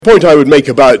The point I would make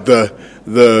about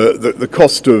the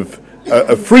cost of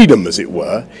freedom, as it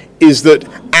were, is that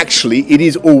actually it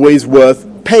is always worth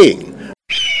paying.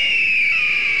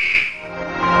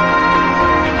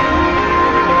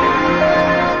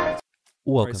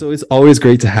 Welcome. So it's always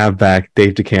great to have back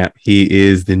Dave Decamp. He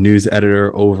is the news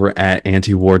editor over at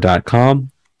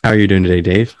antiwar.com. How are you doing today,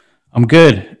 Dave? I'm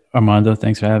good, Armando.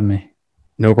 Thanks for having me.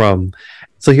 No problem.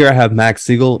 So here I have Max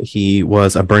Segal. He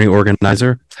was a burning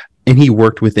organizer, and he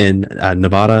worked within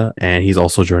Nevada, and he's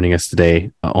also joining us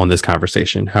today on this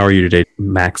conversation. How are you today,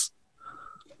 Max?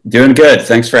 Doing good.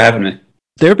 Thanks for having me.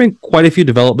 There have been quite a few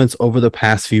developments over the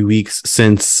past few weeks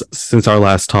since our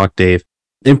last talk, Dave.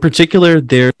 In particular,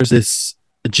 there's this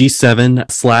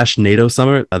G7/NATO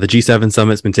summit. The G7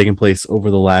 summit's been taking place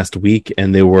over the last week,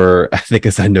 and there were, I think,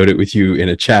 as I noted with you in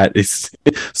a chat, it's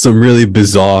some really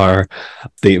bizarre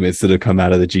statements that have come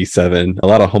out of the G7. A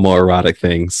lot of homoerotic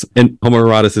things, and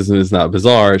homoeroticism is not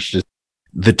bizarre. It's just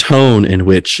the tone in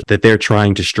which that they're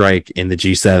trying to strike in the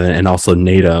G7 and also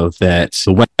NATO, that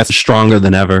the West is stronger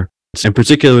than ever. In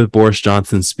particular, with Boris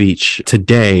Johnson's speech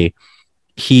today,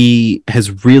 he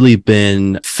has really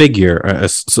been a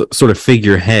sort of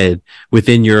figurehead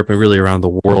within Europe and really around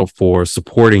the world for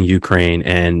supporting Ukraine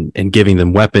and giving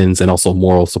them weapons and also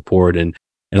moral support and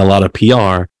a lot of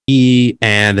PR. He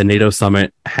and the NATO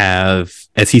summit have,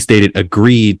 as he stated,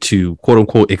 agreed to quote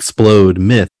unquote explode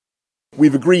myths.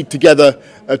 We've agreed together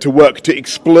to work to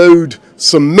explode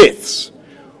some myths.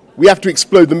 We have to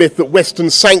explode the myth that Western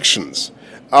sanctions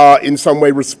are in some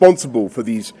way responsible for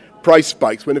these price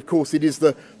spikes, when of course it is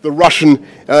the Russian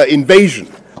invasion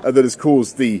that has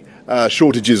caused the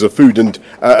shortages of food, and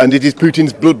it is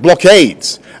Putin's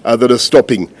blockades that are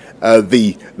stopping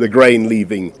the grain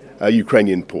leaving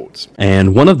Ukrainian ports.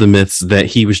 And one of the myths that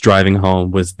he was driving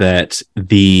home was that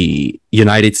the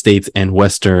United States and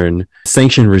Western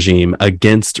sanction regime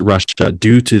against Russia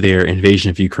due to their invasion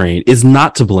of Ukraine is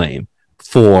not to blame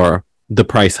for the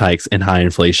price hikes and high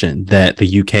inflation that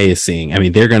the UK is seeing. I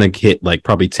mean, they're going to hit like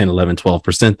probably 10, 11,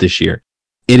 12% this year.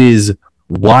 It is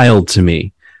wild to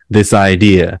me, this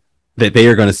idea that they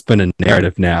are going to spin a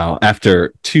narrative now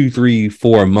after 2, 3,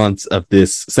 4 months of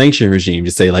this sanction regime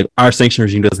to say, like, our sanction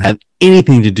regime doesn't have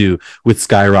anything to do with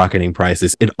skyrocketing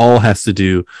prices. It all has to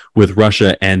do with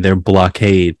Russia and their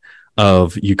blockade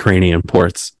of Ukrainian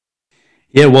ports.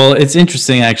 Yeah, well, it's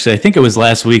interesting, actually. I think it was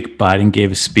last week Biden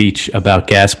gave a speech about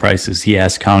gas prices. He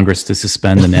asked Congress to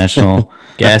suspend the national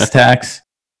gas tax.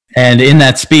 And in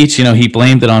that speech, he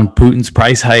blamed it on Putin's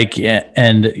price hike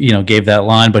and, gave that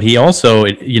line. But he also,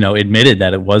 admitted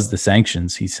that it was the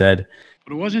sanctions. He said,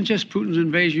 but it wasn't just Putin's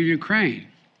invasion of Ukraine.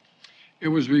 It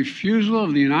was the refusal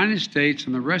of the United States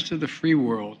and the rest of the free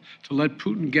world to let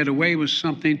Putin get away with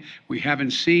something we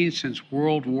haven't seen since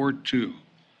World War II.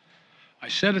 I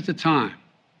said at the time,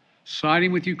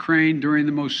 siding with Ukraine during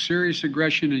the most serious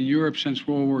aggression in Europe since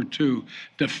World War II,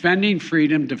 defending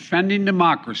freedom, defending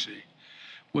democracy,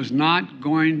 was not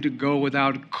going to go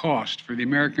without cost for the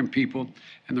American people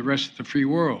and the rest of the free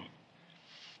world.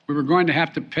 We were going to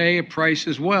have to pay a price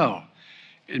as well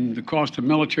in the cost of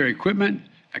military equipment,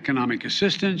 economic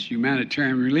assistance,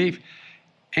 humanitarian relief,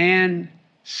 and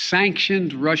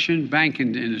sanctioned Russian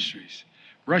banking industries.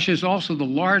 Russia is also one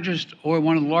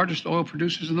of the largest oil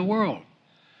producers in the world.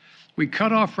 We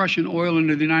cut off Russian oil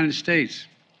into the United States,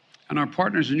 and our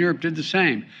partners in Europe did the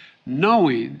same,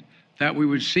 knowing that we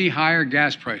would see higher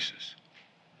gas prices.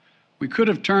 We could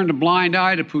have turned a blind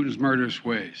eye to Putin's murderous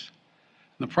ways.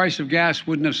 The price of gas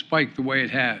wouldn't have spiked the way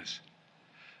it has.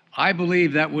 I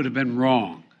believe that would have been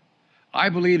wrong. I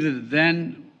believe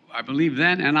then,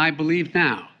 and I believe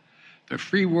now, the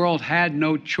free world had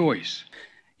no choice.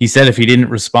 He said if he didn't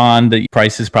respond, the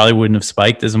prices probably wouldn't have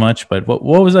spiked as much. But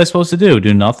what was I supposed to do?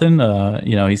 Do nothing?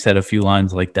 He said a few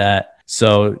lines like that.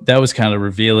 So that was kind of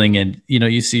revealing. And,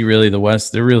 you see really the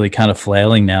West, they're really kind of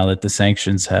flailing now that the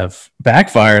sanctions have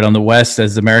backfired on the West,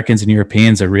 as Americans and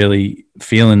Europeans are really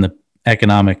feeling the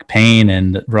economic pain.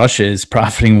 And Russia is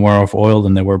profiting more off oil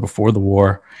than they were before the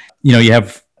war. You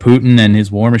have Putin and his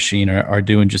war machine are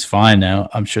doing just fine now.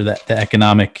 I'm sure that the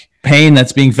economic pain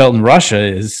that's being felt in Russia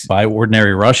is by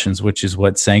ordinary Russians, which is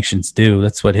what sanctions do.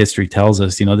 That's what history tells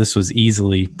us. This was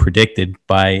easily predicted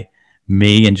by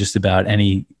me and just about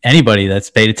anybody that's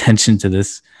paid attention to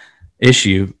this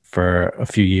issue for a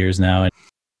few years now.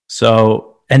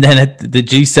 And then at the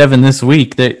G7 this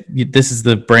week, this is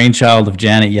the brainchild of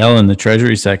Janet Yellen, the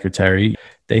Treasury Secretary.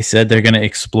 They said they're going to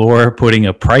explore putting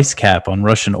a price cap on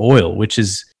Russian oil, which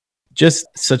is just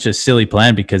such a silly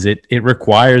plan because it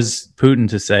requires Putin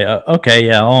to say, okay,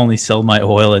 yeah, I'll only sell my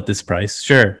oil at this price.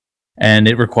 Sure. and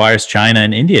it requires China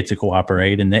and India to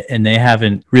cooperate, and they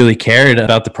haven't really cared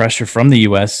about the pressure from the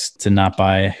U.S. to not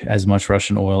buy as much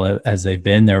Russian oil as they've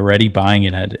been. They're already buying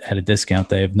it at a discount.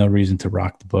 They have no reason to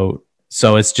rock the boat.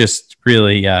 So it's just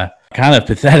really kind of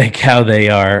pathetic how they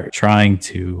are trying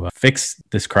to fix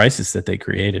this crisis that they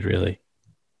created, really.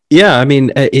 Yeah, I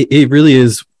mean, it really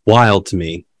is wild to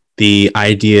me, the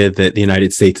idea that the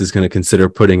United States is going to consider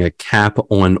putting a cap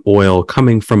on oil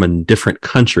coming from a different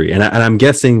country. And I'm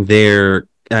guessing their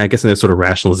sort of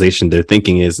rationalization they're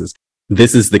thinking is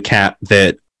this is the cap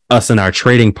that us and our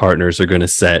trading partners are going to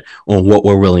set on what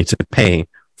we're willing to pay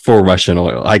for Russian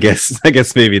oil. I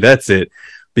guess maybe that's it,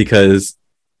 because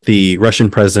the Russian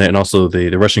president and also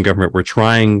the Russian government were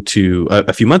trying to,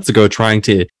 a few months ago, trying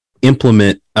to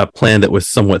implement a plan that was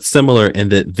somewhat similar, in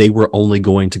that they were only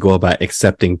going to go about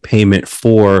accepting payment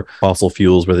for fossil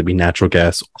fuels, whether it be natural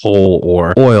gas, coal,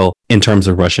 or oil, in terms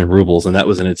of Russian rubles. And that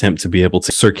was an attempt to be able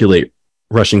to circulate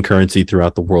Russian currency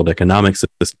throughout the world economic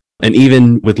system. And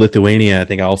even with Lithuania, I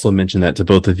think I also mentioned that to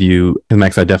both of you. And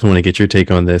Max, I definitely want to get your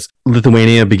take on this.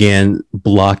 Lithuania began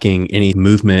blocking any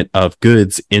movement of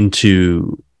goods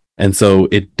into. And so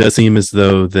it does seem as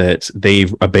though that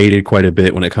they've abated quite a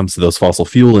bit when it comes to those fossil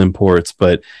fuel imports.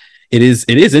 But it is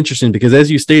interesting because,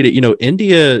 as you stated,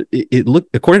 India, it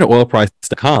looked, according to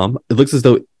oilprice.com, it looks as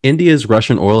though India's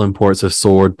Russian oil imports have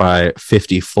soared by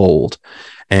 50-fold.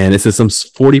 And it says some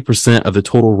 40% of the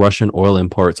total Russian oil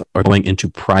imports are going into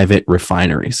private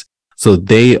refineries. So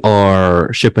they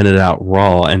are shipping it out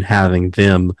raw and having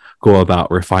them go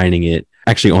about refining it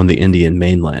actually on the Indian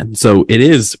mainland. So it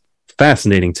is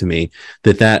fascinating to me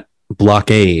that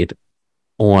blockade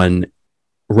on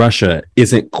Russia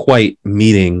isn't quite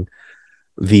meeting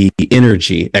the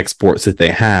energy exports that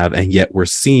they have, and yet we're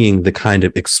seeing the kind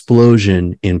of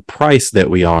explosion in price that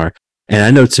we are. And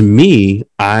I know, to me,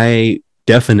 I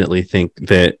definitely think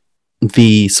that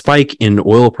the spike in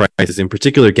oil prices, in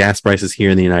particular gas prices here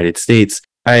in the United States,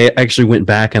 I actually went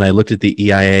back and I looked at the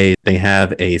EIA. They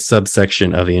have a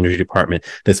subsection of the Energy Department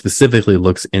that specifically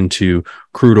looks into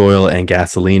crude oil and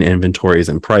gasoline inventories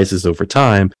and prices over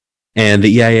time. And the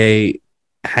EIA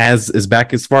is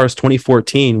back as far as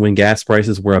 2014, when gas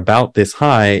prices were about this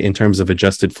high in terms of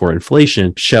adjusted for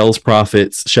inflation. Chevron's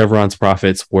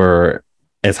profits were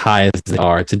as high as they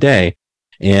are today.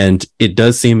 And it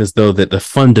does seem as though that the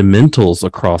fundamentals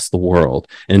across the world,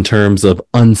 in terms of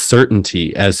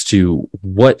uncertainty as to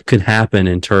what could happen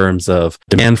in terms of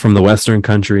demand from the Western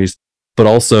countries, but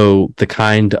also the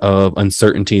kind of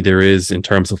uncertainty there is in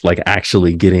terms of like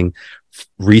actually getting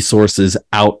resources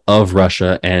out of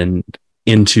Russia and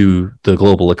into the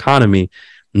global economy.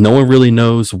 No one really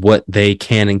knows what they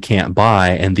can and can't buy.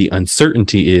 And the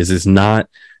uncertainty is not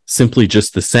simply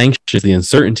just the sanctions. The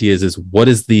uncertainty is what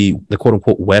is the quote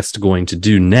unquote West going to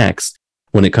do next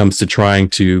when it comes to trying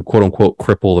to quote unquote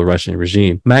cripple the Russian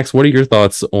regime. Max, what are your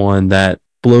thoughts on that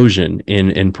explosion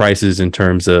in prices in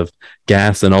terms of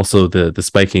gas and also the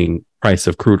spiking price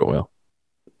of crude oil?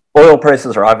 Oil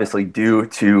prices are obviously due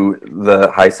to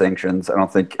the high sanctions. I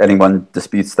don't think anyone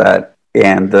disputes that.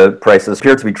 And the prices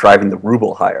appear to be driving the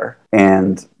ruble higher.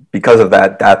 And because of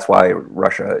that, that's why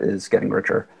Russia is getting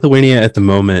richer. Lithuania at the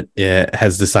moment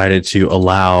has decided to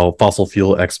allow fossil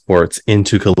fuel exports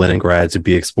into Kaliningrad to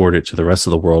be exported to the rest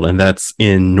of the world, and that's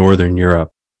in Northern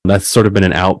Europe. That's sort of been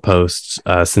an outpost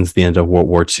since the end of World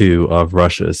War II of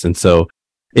Russia's. And so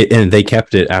and they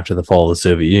kept it after the fall of the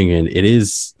Soviet Union. It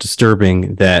is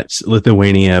disturbing that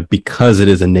Lithuania, because it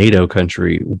is a NATO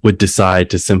country, would decide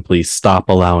to simply stop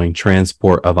allowing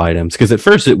transport of items. Because at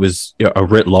first it was a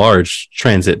writ large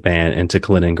transit ban into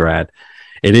Kaliningrad.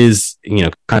 It is,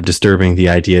 kind of disturbing, the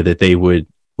idea that they would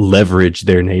leverage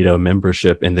their NATO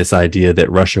membership and this idea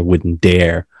that Russia wouldn't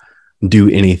dare do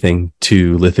anything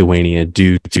to Lithuania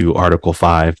due to Article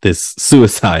 5. This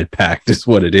suicide pact is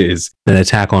what it is. An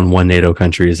attack on one NATO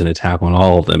country is an attack on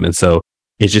all of them. And so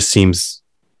it just seems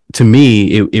to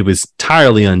me it was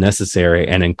entirely unnecessary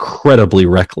and incredibly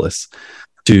reckless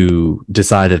to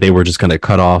decide that they were just going to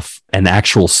cut off an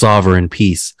actual sovereign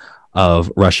piece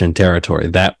of Russian territory.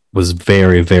 That was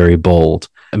very, very bold.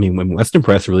 I mean, when Western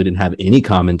press really didn't have any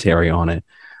commentary on it,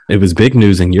 it was big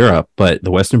news in Europe, but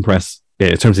the Western press, in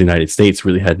terms of the United States,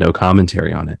 really had no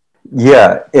commentary on it.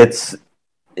 Yeah, it's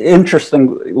interesting.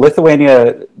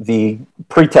 Lithuania, the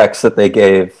pretext that they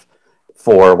gave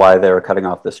for why they were cutting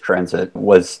off this transit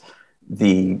was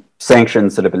the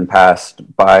sanctions that have been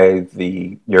passed by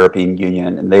the European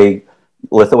Union. And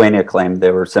Lithuania claimed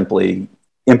they were simply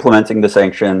implementing the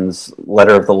sanctions,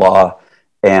 letter of the law,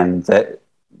 and that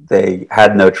they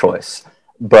had no choice.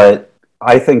 But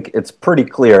I think it's pretty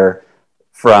clear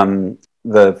from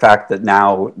the fact that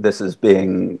now this is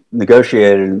being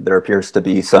negotiated and there appears to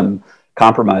be some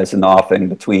compromise in the offing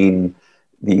between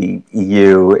the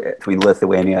EU, between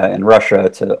Lithuania and Russia,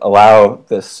 to allow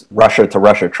this Russia to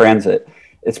Russia transit,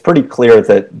 it's pretty clear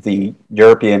that the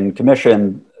European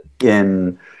Commission,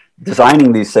 in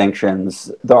designing these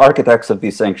sanctions, the architects of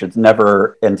these sanctions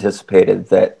never anticipated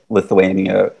that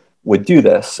Lithuania would do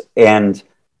this. And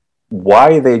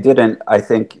why they didn't, I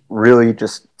think, really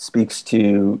just speaks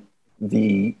to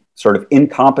the sort of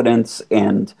incompetence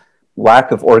and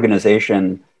lack of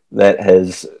organization that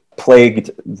has plagued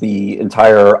the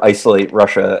entire isolate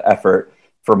Russia effort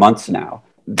for months now.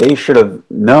 They should have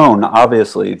known,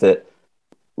 obviously, that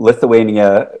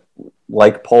Lithuania,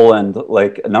 like Poland,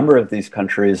 like a number of these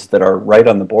countries that are right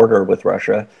on the border with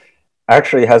Russia,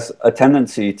 actually has a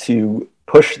tendency to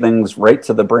push things right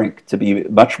to the brink, to be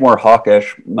much more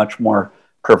hawkish, much more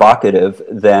provocative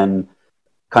than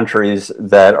countries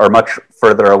that are much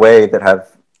further away, that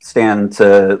stand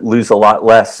to lose a lot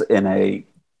less in a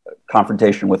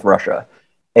confrontation with Russia.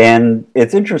 And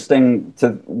it's interesting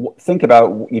to think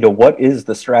about, what is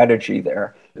the strategy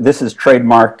there? This is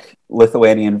trademark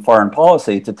Lithuanian foreign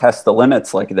policy, to test the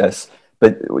limits like this.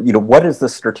 But, what is the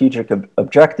strategic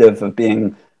objective of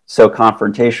being so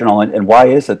confrontational? And why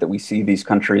is it that we see these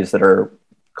countries that are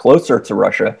closer to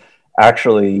Russia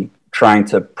actually trying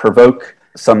to provoke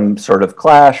some sort of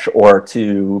clash or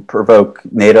to provoke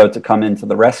NATO to come into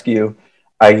the rescue?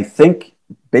 I think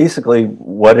basically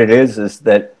what it is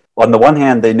that on the one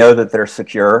hand, they know that they're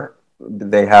secure.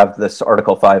 They have this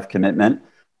Article 5 commitment.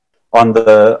 On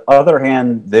the other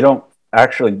hand, they don't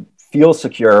actually feel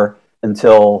secure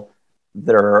until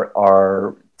there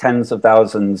are tens of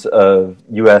thousands of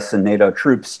US and NATO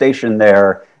troops stationed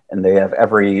there, and they have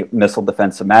every missile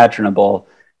defense imaginable.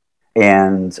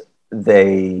 And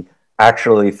they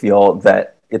actually feel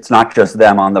that it's not just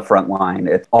them on the front line,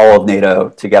 it's all of NATO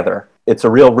together. It's a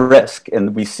real risk.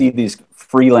 And we see these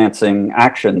freelancing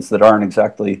actions that aren't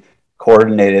exactly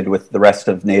coordinated with the rest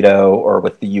of NATO or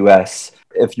with the US.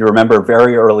 If you remember,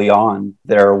 very early on,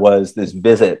 there was this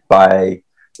visit by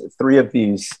 3 of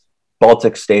these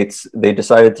Baltic states. They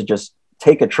decided to just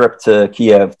take a trip to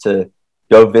Kiev to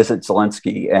go visit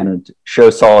Zelensky and show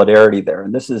solidarity there.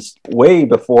 And this is way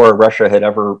before Russia had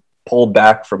ever pulled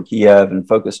back from Kiev and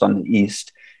focused on the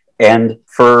east. And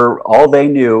for all they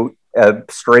knew, a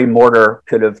stray mortar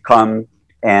could have come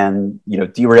and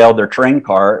derailed their train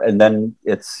car, and then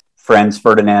it's Franz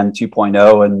Ferdinand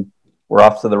 2.0, and we're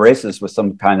off to the races with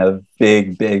some kind of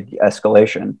big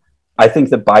escalation. I think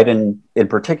that Biden in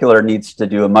particular needs to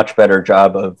do a much better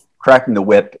job of cracking the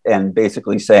whip and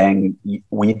basically saying,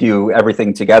 we do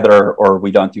everything together or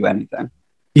we don't do anything.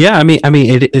 Yeah, I mean,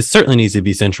 it certainly needs to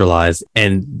be centralized,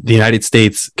 and the United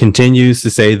States continues to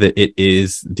say that it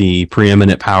is the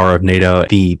preeminent power of NATO.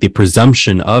 The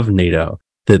presumption of NATO,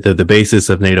 that the basis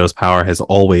of NATO's power has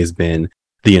always been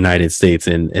the United States,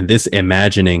 and this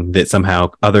imagining that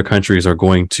somehow other countries are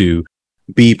going to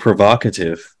be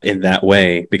provocative in that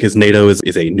way, because NATO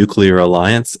is a nuclear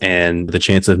alliance, and the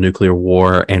chance of nuclear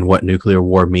war and what nuclear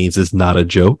war means is not a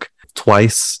joke.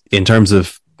 Twice in terms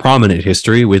of prominent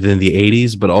history within the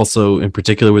 80s, but also in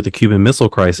particular with the Cuban Missile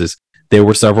Crisis, there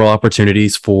were several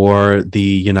opportunities for the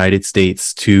United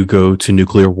States to go to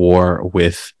nuclear war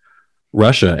with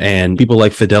Russia. And people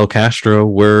like Fidel Castro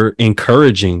were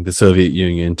encouraging the Soviet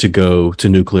Union to go to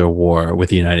nuclear war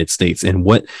with the United States. And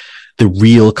what the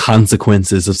real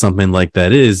consequences of something like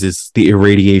that is the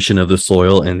irradiation of the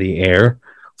soil and the air,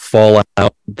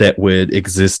 fallout that would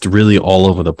exist really all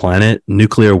over the planet,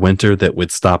 nuclear winter that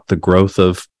would stop the growth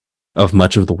of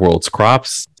much of the world's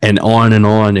crops, and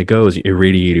on it goes.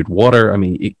 Irradiated water. I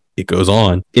mean, it goes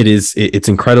on. It's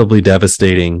incredibly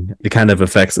devastating, the kind of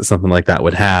effects that something like that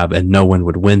would have, and no one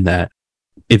would win that.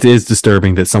 It is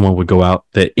disturbing that someone would go out,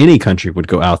 that any country would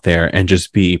go out there and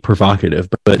just be provocative.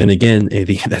 But then again,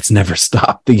 that's never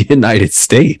stopped the United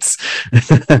States.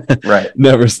 Right.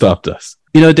 Never stopped us.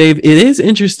 Dave, it is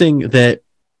interesting that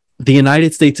the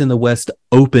United States and the West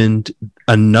opened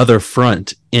another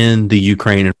front in the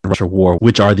Ukraine and Russia war,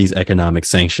 which are these economic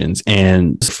sanctions.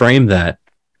 And frame that,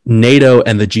 NATO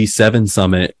and the G7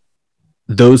 summit,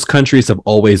 those countries have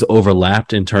always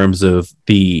overlapped in terms of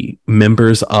the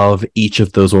members of each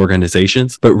of those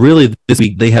organizations. But really, this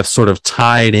week, they have sort of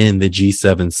tied in the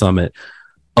G7 summit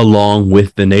along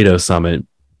with the NATO summit.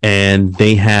 And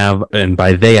they have, and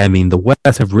by they, I mean the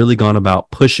West, have really gone about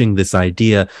pushing this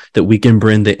idea that we can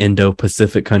bring the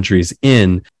Indo-Pacific countries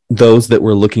in, those that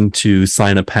were looking to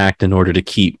sign a pact in order to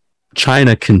keep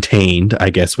China contained,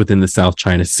 I guess, within the South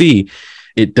China Sea.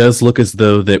 it does look as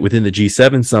though that within the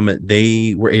G7 summit,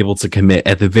 they were able to commit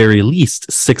at the very least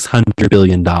 $600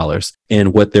 billion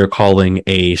in what they're calling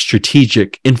a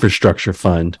strategic infrastructure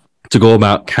fund to go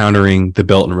about countering the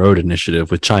Belt and Road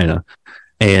Initiative with China.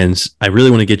 And I really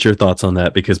want to get your thoughts on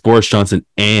that, because Boris Johnson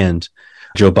and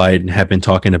Joe Biden have been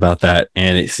talking about that.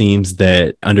 And it seems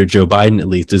that under Joe Biden, at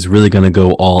least, is really going to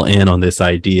go all in on this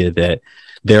idea that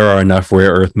there are enough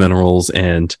rare earth minerals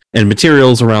and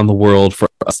materials around the world for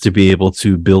us to be able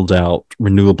to build out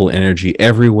renewable energy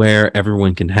everywhere.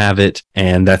 Everyone can have it.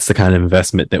 And that's the kind of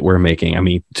investment that we're making. I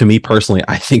mean, to me personally,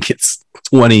 I think it's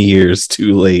 20 years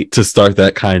too late to start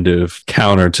that kind of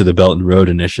counter to the Belt and Road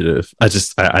Initiative. I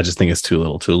just think it's too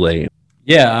little too late.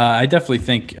 Yeah, I definitely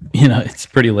think, it's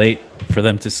pretty late for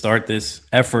them to start this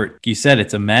effort. You said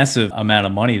it's a massive amount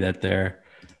of money that they're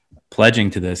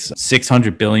pledging to this.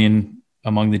 600 billion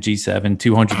among the G7,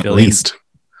 200 billion. At least.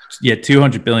 Yeah,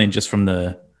 200 billion just from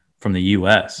the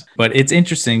US. But it's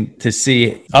interesting to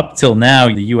see up till now,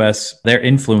 the US, their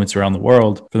influence around the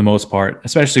world for the most part,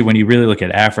 especially when you really look at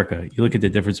Africa, you look at the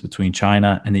difference between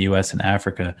China and the US and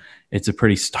Africa, it's a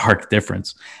pretty stark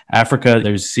difference. Africa,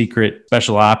 there's secret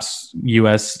special ops,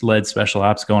 US led special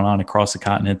ops going on across the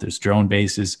continent. There's drone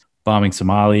bases bombing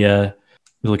Somalia.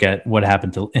 You look at what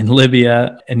happened in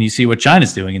Libya, and you see what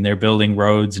China's doing, and they're building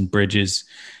roads and bridges.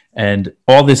 And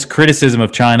all this criticism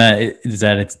of China is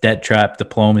that it's debt trap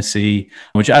diplomacy,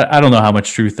 which I don't know how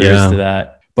much truth there is to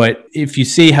that. But if you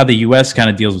see how the U.S.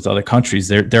 kind of deals with other countries,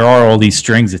 there are all these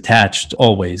strings attached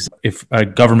always. If a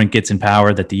government gets in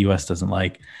power that the U.S. doesn't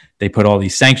like, they put all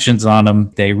these sanctions on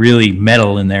them. They really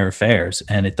meddle in their affairs.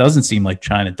 And it doesn't seem like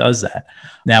China does that.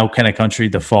 Now, can a country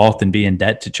default and be in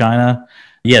debt to China?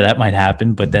 Yeah, that might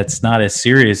happen, but that's not as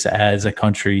serious as a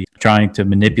country trying to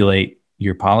manipulate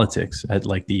your politics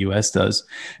like the US does.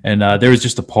 And there was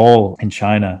just a poll in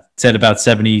China. It said about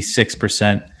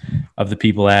 76% of the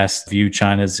people asked view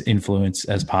China's influence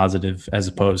as positive, as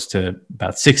opposed to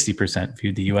about 60%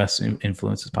 viewed the US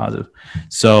influence as positive.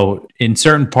 So in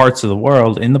certain parts of the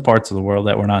world,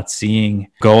 that we're not seeing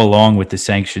go along with the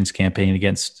sanctions campaign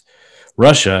against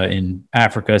Russia in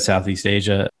Africa, Southeast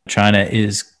Asia, China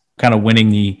is kind of winning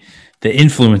the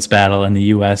influence battle, and the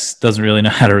U.S. doesn't really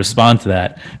know how to respond to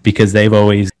that because they've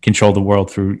always controlled the world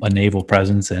through a naval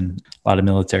presence and a lot of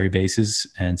military bases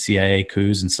and CIA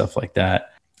coups and stuff like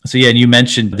that. So yeah, and you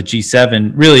mentioned the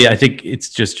G7. Really, I think it's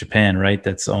just Japan, right?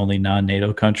 That's the only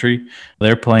non-NATO country.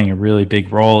 They're playing a really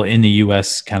big role in the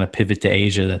U.S. kind of pivot to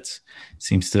Asia. That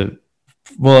seems to,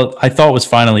 well, I thought was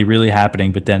finally really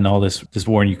happening, but then all this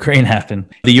war in Ukraine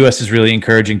happened. The U.S. is really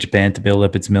encouraging Japan to build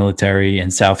up its military,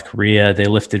 and South Korea, they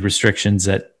lifted restrictions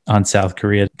on South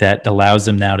Korea that allows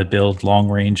them now to build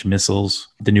long-range missiles.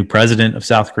 The new president of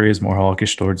South Korea is more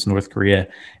hawkish towards North Korea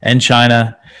and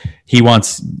China. He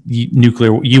wants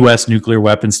U.S. nuclear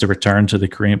weapons to return to the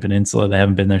Korean Peninsula. They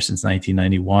haven't been there since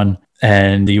 1991.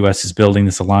 And the U.S. is building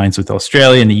this alliance with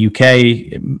Australia and the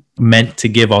U.K., meant to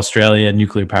give Australia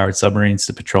nuclear-powered submarines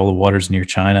to patrol the waters near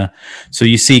China. So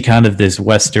you see kind of this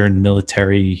Western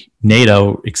military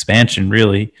NATO expansion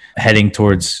really heading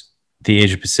towards the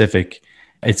Asia-Pacific.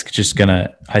 It's just going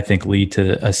to, I think, lead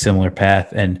to a similar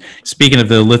path. And speaking of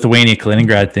the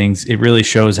Lithuania-Kaliningrad things, it really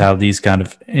shows how these kind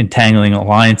of entangling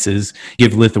alliances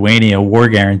give Lithuania a war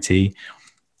guarantee.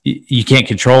 You can't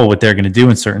control what they're going to do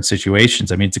in certain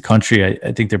situations. I mean, it's a country,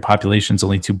 I think their population is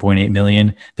only 2.8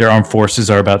 million. Their armed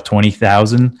forces are about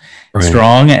 20,000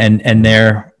 strong, and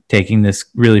they're taking this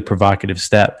really provocative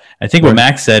step. I think what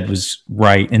Max said was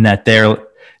right in that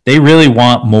they really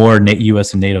want more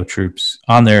U.S. and NATO troops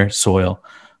on their soil.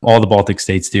 All the Baltic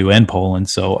states do, and Poland.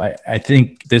 So I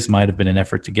think this might have been an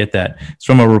effort to get that. It's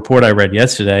from a report I read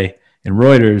yesterday in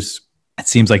Reuters. It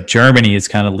seems like Germany is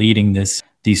kind of leading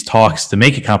these talks to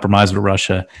make a compromise with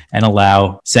Russia and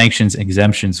allow sanctions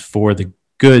exemptions for the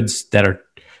goods that are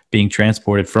being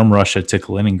transported from Russia to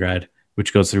Kaliningrad,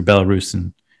 which goes through Belarus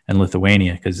and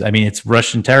Lithuania. Because, I mean, it's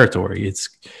Russian territory.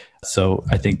 So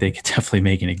I think they could definitely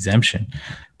make an exemption.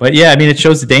 But yeah, I mean, it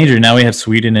shows the danger. Now we have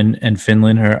Sweden and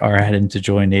Finland are heading to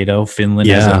join NATO. Finland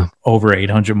has an over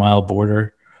 800-mile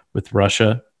border with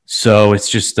Russia. So it's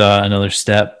just another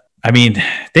step. I mean,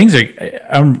 things are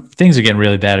getting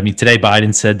really bad. I mean, today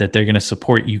Biden said that they're going to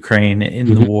support Ukraine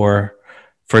in the war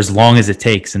for as long as it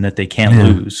takes, and that they can't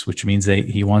lose, which means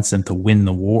he wants them to win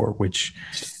the war, which...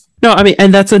 No, I mean,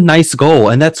 and that's a nice goal,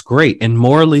 and that's great. And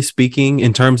morally speaking,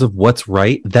 in terms of what's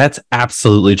right, that's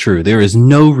absolutely true. There is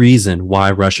no reason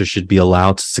why Russia should be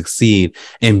allowed to succeed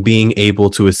in being able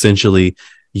to essentially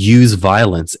use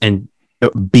violence and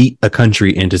beat a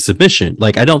country into submission.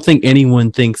 Like, I don't think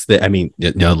anyone thinks that. I mean,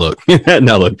 no, look,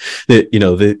 no, look,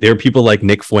 that, there are people like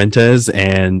Nick Fuentes,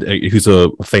 and who's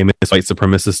a famous white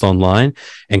supremacist online,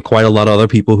 and quite a lot of other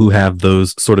people who have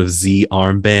those sort of Z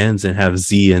armbands and have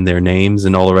Z in their names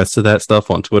and all the rest of that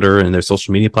stuff on Twitter and their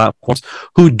social media platforms,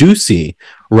 who do see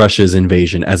Russia's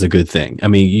invasion as a good thing. I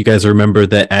mean, you guys remember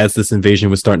that as this invasion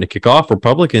was starting to kick off,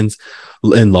 Republicans,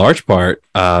 in large part,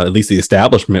 at least the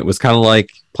establishment, was kind of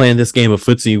like playing this game of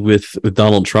footsie with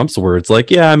Donald Trump's words. Like,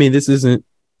 yeah, I mean, this isn't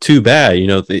too bad.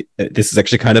 This is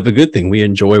actually kind of a good thing. We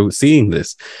enjoy seeing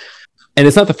this. And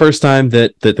it's not the first time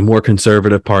that the more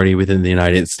conservative party within the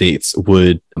United States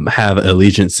would have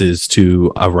allegiances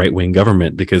to a right-wing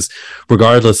government, because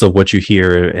regardless of what you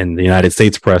hear in the United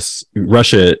States press,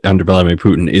 Russia under Vladimir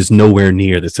Putin is nowhere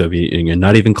near the Soviet Union,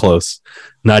 not even close.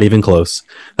 Not even close.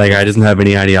 That guy doesn't have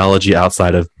any ideology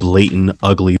outside of blatant,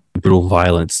 ugly, brutal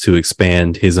violence to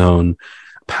expand his own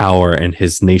power and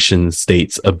his nation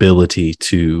state's ability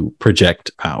to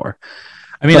project power.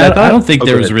 I mean, I don't think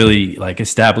there was really like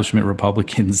establishment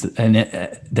Republicans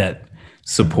that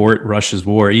support Russia's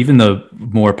war. Even the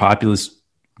more populist,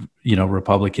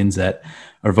 Republicans that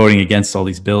are voting against all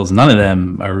these bills, none of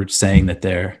them are saying that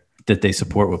they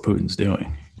support what Putin's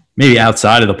doing. Maybe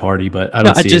outside of the party, but I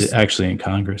don't see it actually in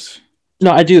Congress. No,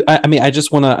 I do. I mean, I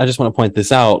just want to point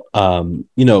this out. Donald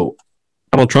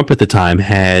Trump at the time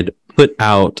had put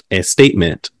out a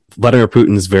statement. Vladimir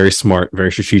Putin is very smart,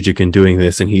 very strategic in doing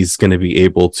this, and he's going to be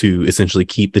able to essentially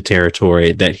keep the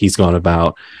territory that he's gone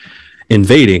about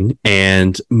invading.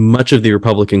 And much of the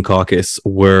Republican caucus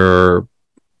were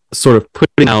sort of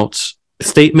putting out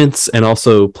statements and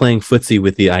also playing footsie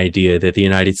with the idea that the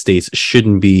United States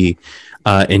shouldn't be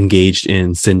engaged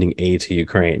in sending aid to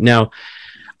Ukraine. Now,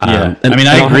 I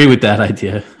agree with that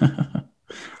idea.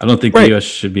 I don't think the U.S.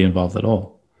 should be involved at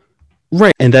all.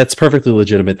 Right, and that's perfectly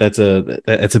legitimate. That's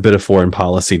a bit of foreign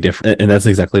policy different, and that's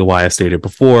exactly why I stated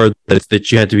before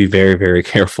that you have to be very, very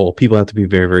careful. People have to be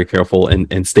very, very careful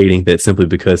in stating that simply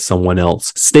because someone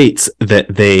else states that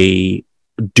they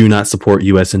do not support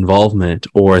U.S. involvement,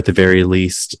 or at the very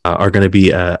least are going to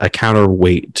be a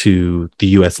counterweight to the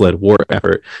U.S.-led war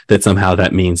effort, that somehow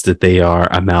that means that they are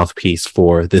a mouthpiece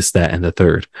for this, that, and the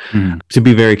third. To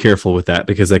be very careful with that,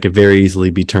 because that could very easily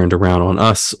be turned around on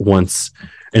us once.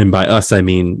 And by us, I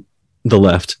mean the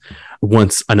left,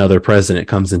 once another president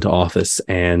comes into office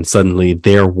and suddenly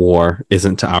their war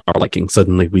isn't to our liking.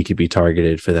 Suddenly we could be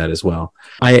targeted for that as well.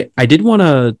 I did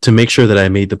want to make sure that I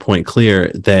made the point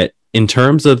clear that in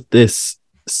terms of this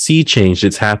sea change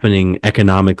that's happening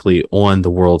economically on the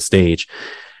world stage,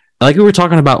 like we were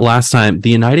talking about last time, the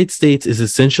United States is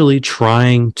essentially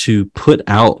trying to put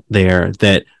out there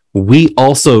that we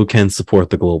also can support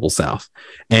the global south.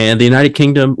 And the United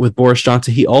Kingdom with Boris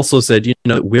Johnson, he also said,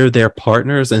 we're their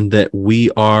partners and that we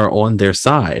are on their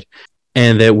side,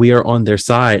 and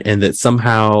that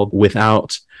somehow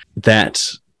without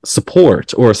that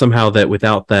support, or somehow that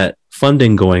without that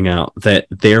funding going out, that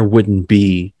there wouldn't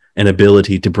be an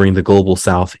ability to bring the global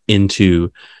south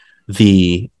into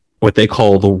what they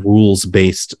call the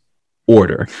rules-based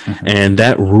order. And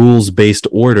that rules-based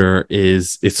order it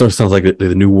sort of sounds like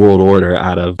the New World Order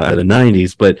out of the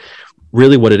 90s, but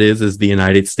really what it is the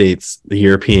United States, the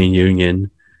European Union,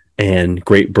 and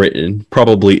Great Britain,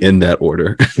 probably in that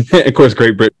order. Of course,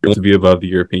 Great Britain wants to be above the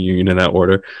European Union in that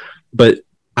order, but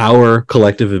our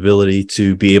collective ability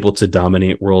to be able to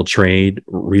dominate world trade,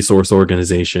 resource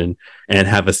organization, and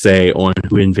have a say on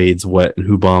who invades what and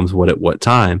who bombs what at what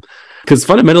time. Because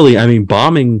fundamentally, I mean,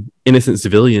 bombing innocent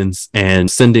civilians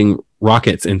and sending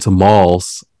rockets into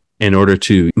malls in order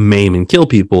to maim and kill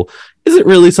people isn't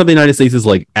really something the United States is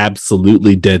like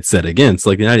absolutely dead set against.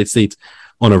 Like the United States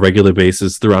on a regular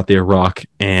basis throughout the Iraq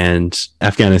and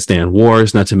Afghanistan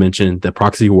wars, not to mention the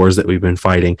proxy wars that we've been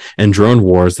fighting and drone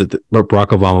wars that Barack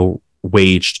Obama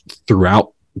waged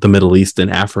throughout the Middle East and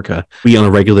Africa. We on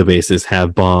a regular basis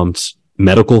have bombed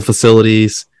medical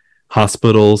facilities,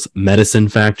 hospitals, medicine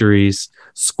factories,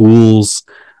 schools.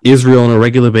 Israel on a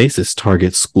regular basis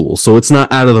targets schools. So it's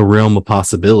not out of the realm of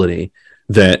possibility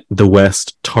that the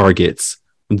West targets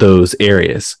those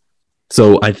areas.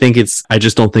 So I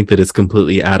just don't think that it's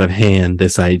completely out of hand,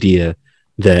 this idea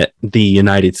that the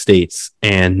United States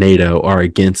and NATO are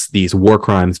against these war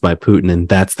crimes by Putin, and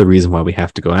that's the reason why we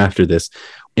have to go after this.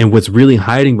 And what's really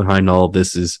hiding behind all of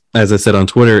this is, as I said on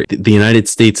Twitter, the United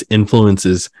States influence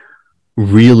is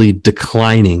really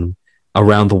declining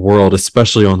around the world,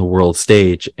 especially on the world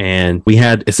stage. And we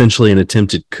had essentially an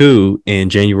attempted coup in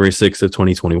January 6th of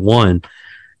 2021.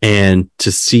 And to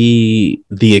see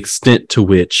the extent to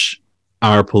which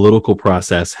our political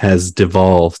process has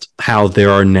devolved, how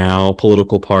there are now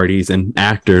political parties and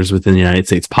actors within the United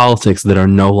States politics that are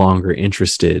no longer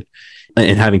interested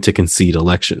in having to concede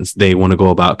elections. They want to go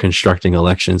about constructing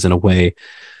elections in a way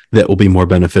that will be more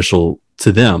beneficial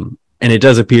to them. And it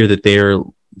does appear that they're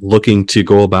looking to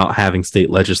go about having state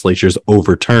legislatures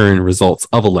overturn results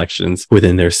of elections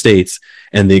within their states.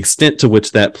 And the extent to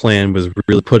which that plan was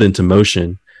really put into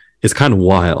motion is kind of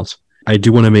wild. I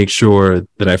do want to make sure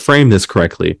that I frame this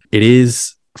correctly. It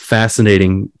is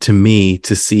fascinating to me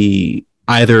to see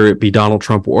either it be Donald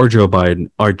Trump or Joe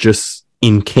Biden are just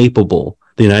incapable.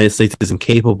 The United States is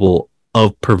incapable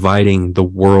of providing the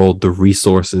world the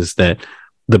resources that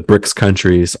the BRICS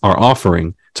countries are offering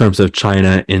in terms of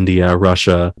China, India,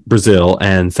 Russia, Brazil,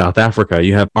 and South Africa.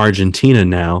 You have Argentina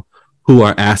now who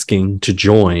are asking to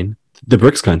join the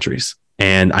BRICS countries.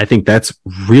 And I think that's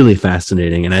really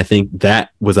fascinating. And I think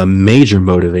that was a major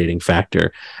motivating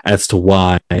factor as to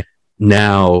why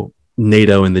now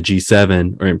NATO and the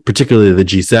G7, or particularly the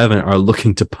G7, are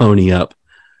looking to pony up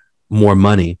more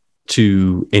money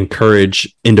to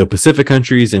encourage Indo-Pacific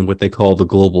countries and what they call the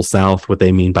global South, what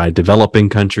they mean by developing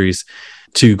countries,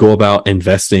 to go about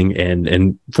investing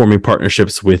and forming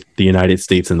partnerships with the United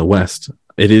States and the West.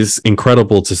 It is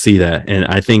incredible to see that. And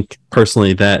I think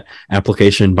personally that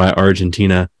application by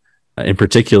Argentina in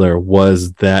particular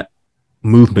was that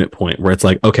movement point where it's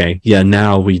like, okay, yeah,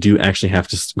 now we do actually have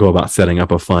to go about setting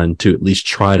up a fund to at least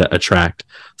try to attract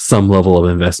some level of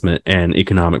investment and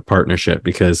economic partnership,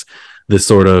 because this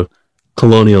sort of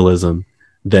colonialism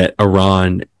that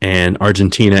Iran and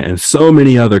Argentina and so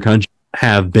many other countries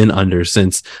have been under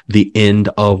since the end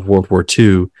of World War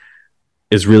II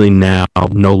is really now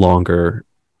no longer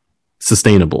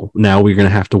sustainable. Now we're going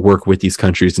to have to work with these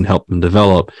countries and help them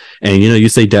develop. And, you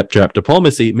say debt trap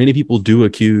diplomacy. Many people do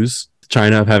accuse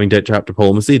China of having debt trap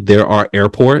diplomacy. There are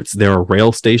airports, there are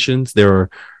rail stations, there are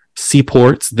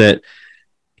seaports that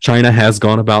China has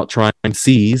gone about trying to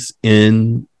seize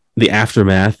in the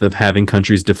aftermath of having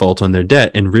countries default on their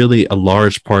debt. And really a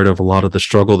large part of a lot of the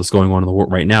struggle that's going on in the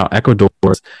world right now, Ecuador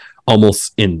is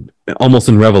almost in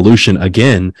revolution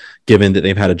again, given that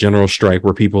they've had a general strike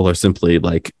where people are simply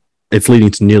like, it's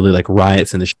leading to nearly like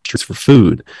riots in the streets for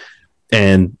food.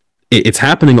 And it's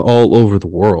happening all over the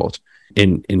world,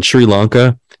 in Sri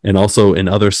Lanka and also in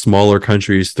other smaller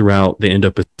countries throughout the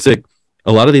Indo-Pacific.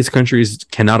 A lot of these countries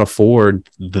cannot afford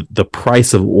the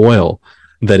price of oil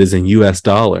that is in US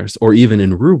dollars or even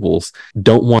in rubles,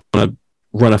 don't want to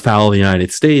run afoul of the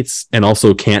United States, and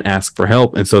also can't ask for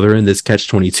help. And so they're in this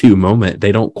catch-22 moment.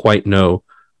 They don't quite know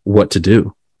what to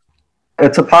do.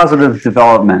 It's a positive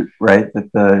development, right?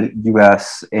 That the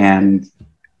US and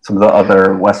some of the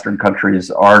other Western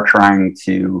countries are trying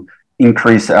to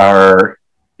increase our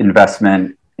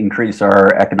investment, increase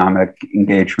our economic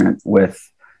engagement with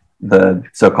the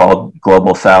so-called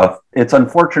global South. It's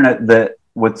unfortunate that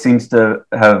what seems to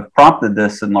have prompted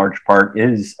this in large part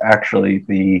is actually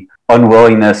the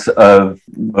unwillingness of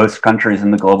most countries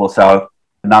in the global South,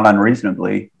 not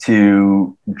unreasonably,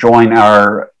 to join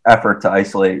our effort to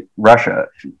isolate Russia.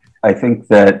 I think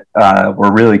that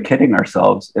we're really kidding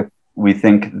ourselves if we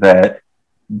think that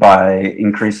by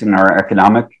increasing our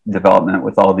economic development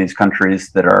with all these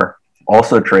countries that are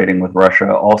also trading with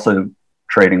Russia, also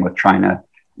trading with China,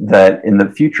 that in the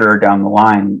future down the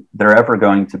line, they're ever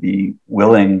going to be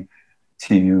willing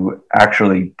to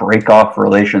actually break off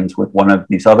relations with one of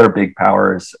these other big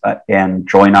powers and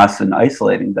join us in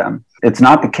isolating them. It's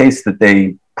not the case that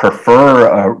they prefer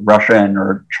a Russian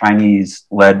or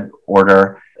Chinese-led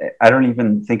order. I don't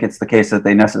even think it's the case that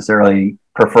they necessarily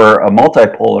prefer a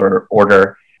multipolar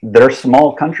order. They're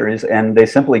small countries and they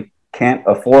simply can't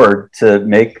afford to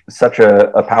make such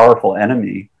a powerful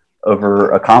enemy over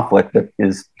a conflict that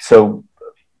is so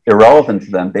irrelevant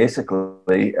to them,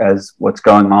 basically, as what's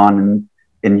going on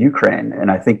in Ukraine.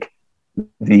 And I think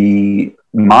the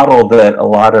model that a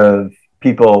lot of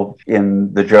people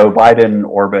in the Joe Biden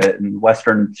orbit and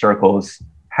Western circles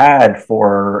had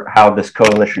for how this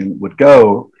coalition would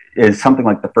go is something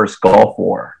like the first Gulf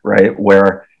War, right?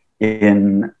 Where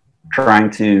in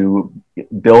trying to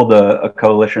build a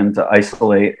coalition to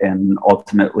isolate and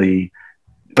ultimately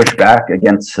push back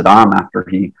against Saddam after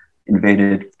he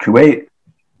invaded Kuwait,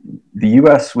 the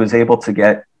US was able to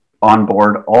get on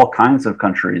board all kinds of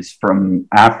countries from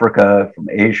Africa, from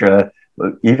Asia,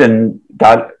 even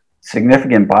got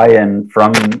significant buy-in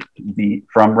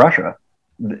from Russia.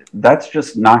 That's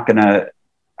just not going to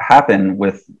happen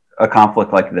with a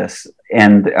conflict like this.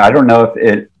 And I don't know if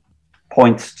it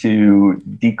points to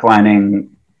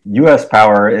declining US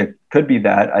power. It could be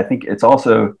that. I think it's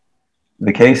also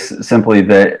the case simply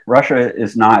that Russia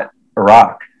is not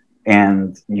Iraq.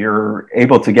 and you're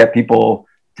able to get people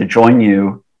to join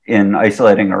you in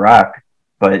isolating Iraq,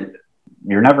 but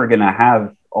you're never going to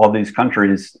have all these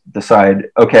countries decide,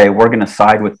 okay, we're going to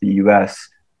side with the US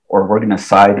or we're going to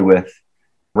side with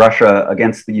Russia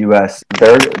against the US.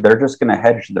 They're just going to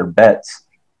hedge their bets.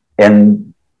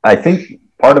 And I think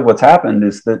part of what's happened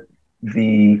is that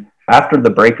after the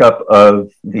breakup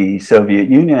of the Soviet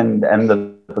Union, the end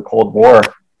of the Cold War,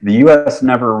 the US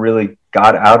never really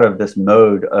got out of this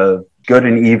mode of good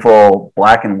and evil,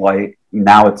 black and white.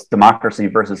 Now it's democracy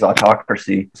versus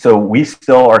autocracy. So we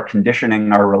still are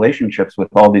conditioning our relationships with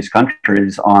all these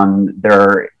countries on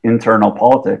their internal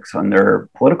politics, on their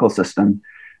political system,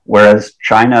 whereas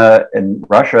China and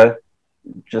Russia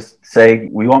just say,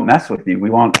 we won't mess with you. We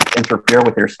won't interfere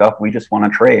with your stuff. We just want to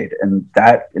trade. And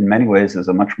that, in many ways, is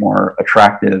a much more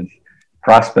attractive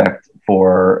prospect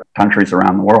for countries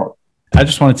around the world. I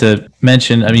just wanted to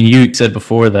mention, I mean, you said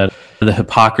before that the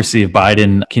hypocrisy of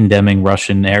Biden condemning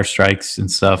Russian airstrikes and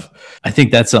stuff. I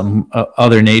think that's something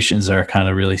other nations are kind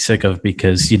of really sick of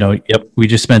because, we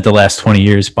just spent the last 20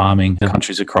 years bombing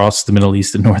countries across the Middle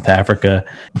East and North Africa.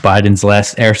 Biden's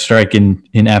last airstrike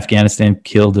in Afghanistan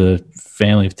killed a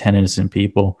family of 10 innocent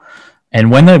people.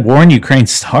 And when the war in Ukraine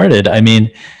started, I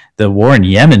mean, the war in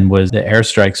Yemen the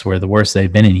airstrikes were the worst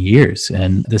they've been in years.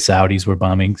 And the Saudis were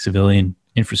bombing civilian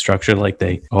infrastructure like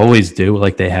they always do,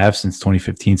 like they have since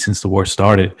 2015, since the war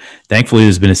started. Thankfully,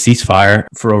 there's been a ceasefire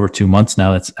for over 2 months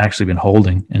now that's actually been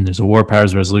holding, and there's a war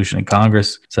powers resolution in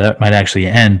Congress, so that might actually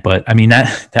end. But I mean,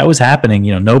 that was happening.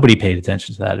 Nobody paid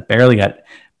attention to that.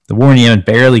 The war in Yemen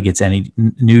barely gets any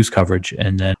news coverage,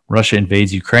 and then Russia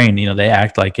invades Ukraine. They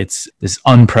act like it's this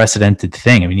unprecedented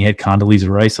thing. I mean, you had Condoleezza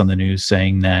Rice on the news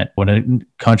saying that when a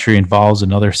country involves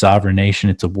another sovereign nation,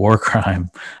 it's a war crime.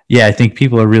 Yeah, I think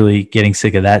people are really getting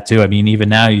sick of that too. I mean, even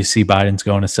now you see Biden's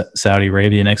going to Saudi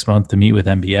Arabia next month to meet with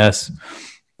MBS.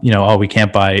 We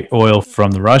can't buy oil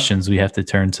from the Russians. We have to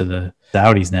turn to the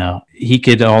Saudis now. He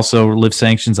could also lift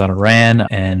sanctions on Iran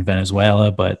and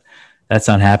Venezuela, but that's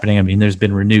not happening. I mean, there's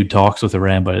been renewed talks with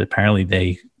Iran, but apparently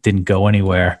they didn't go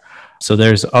anywhere. So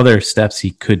there's other steps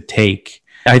he could take.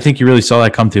 I think you really saw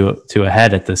that come to a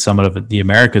head at the Summit of the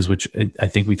Americas, which I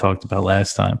think we talked about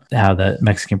last time, how the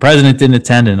Mexican president didn't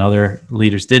attend and other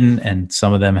leaders didn't, and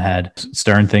some of them had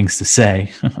stern things to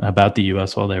say about the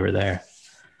U.S. while they were there.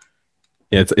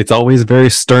 Yeah, it's always very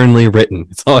sternly written.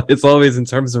 It's always in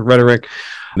terms of rhetoric.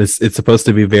 It's supposed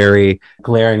to be very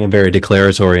glaring and very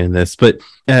declaratory in this. But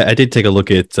I did take a look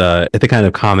at the kind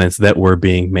of comments that were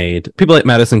being made. People like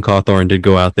Madison Cawthorn did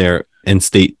go out there and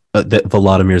state that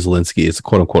Volodymyr Zelensky is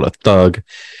quote unquote a thug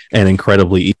and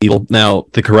incredibly evil. Now,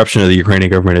 the corruption of the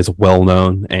Ukrainian government is well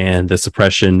known, and the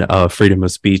suppression of freedom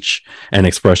of speech and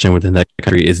expression within that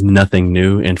country is nothing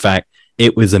new. In fact,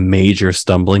 it was a major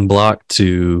stumbling block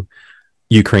to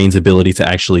Ukraine's ability to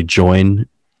actually join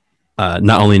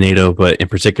not only NATO, but in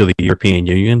particular the European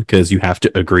Union, because you have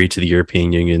to agree to the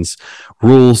European Union's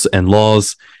rules and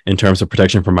laws in terms of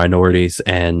protection for minorities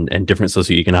and different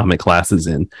socioeconomic classes.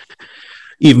 And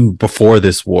even before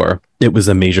this war, it was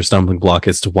a major stumbling block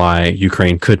as to why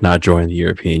Ukraine could not join the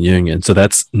European Union. So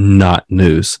that's not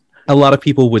news. A lot of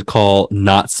people would call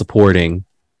not supporting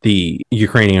the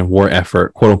Ukrainian war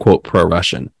effort, quote unquote,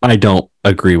 pro-Russian. I don't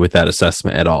agree with that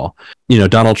assessment at all.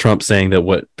 Donald Trump saying that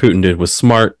what Putin did was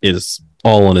smart is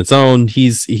all on its own.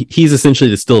 He's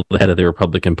essentially still the head of the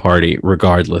Republican Party,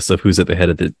 regardless of who's at the head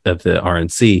of the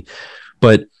RNC.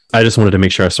 But I just wanted to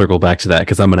make sure I circle back to that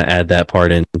because I'm going to add that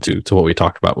part into what we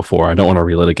talked about before. I don't want to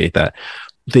relitigate that.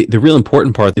 The real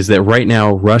important part is that right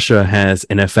now Russia has,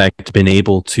 in effect, been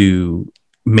able to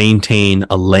maintain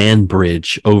a land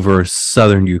bridge over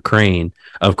southern Ukraine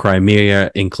of Crimea,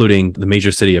 including the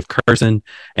major city of Kherson,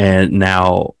 and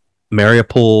now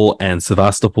Mariupol and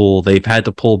Sevastopol. They've had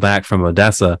to pull back from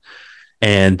Odessa,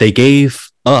 and they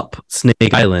gave up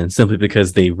Snake Island simply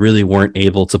because they really weren't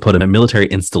able to put a military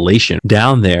installation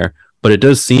down there. But it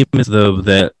does seem as though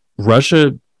that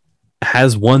Russia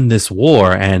has won this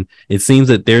war, and it seems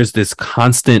that there's this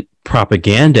constant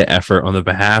propaganda effort on the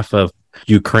behalf of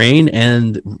Ukraine,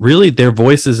 and really their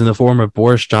voices in the form of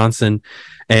Boris Johnson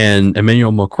and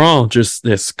Emmanuel Macron, just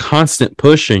this constant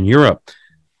push in Europe.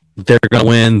 They're going to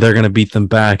win. They're going to beat them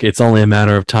back. It's only a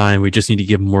matter of time. We just need to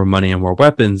give them more money and more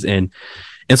weapons. And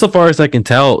so far as I can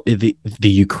tell, the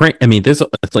Ukraine, I mean, it's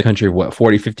like a country of what,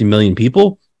 40, 50 million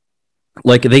people?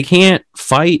 Like, they can't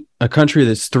fight a country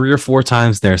that's 3 or 4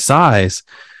 times their size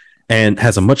and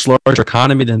has a much larger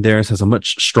economy than theirs, has a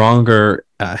much stronger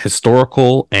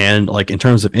historical and, like, in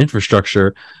terms of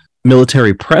infrastructure,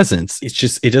 military presence.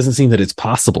 It doesn't seem that it's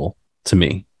possible to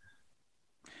me.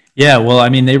 Yeah, well, I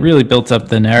mean, they really built up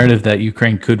the narrative that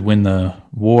Ukraine could win the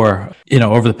war,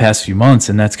 over the past few months,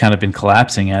 and that's kind of been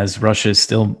collapsing as Russia is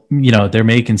still, they're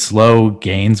making slow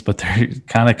gains, but they're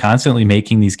kind of constantly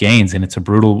making these gains, and it's a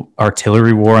brutal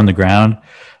artillery war on the ground.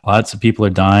 Lots of people are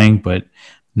dying, but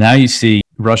now you see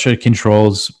Russia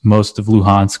controls most of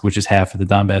Luhansk, which is half of the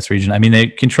Donbass region. I mean, they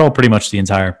control pretty much the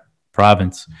entire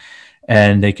province,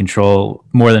 and they control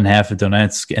more than half of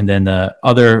Donetsk, and then the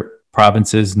other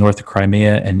provinces north of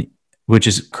Crimea, and which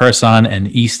is Kherson, and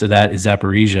east of that is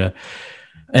Zaporizhia.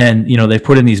 And they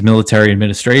put in these military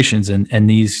administrations, and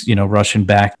these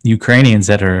Russian-backed Ukrainians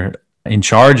that are in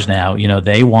charge now.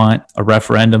 They want a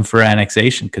referendum for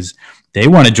annexation because they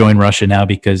want to join Russia now,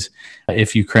 because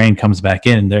if Ukraine comes back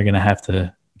in, they're going to have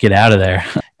to get out of there.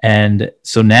 And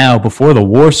so now, before the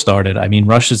war started, I mean,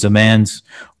 Russia's demands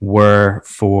were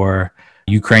for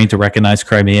Ukraine to recognize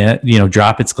Crimea,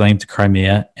 drop its claim to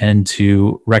Crimea, and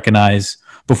to recognize,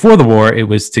 before the war, it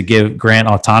was to grant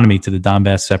autonomy to the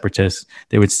Donbass separatists.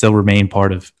 They would still remain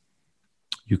part of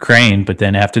Ukraine, but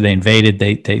then after they invaded,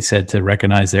 they said to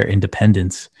recognize their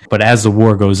independence. But as the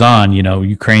war goes on,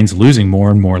 Ukraine's losing more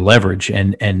and more leverage,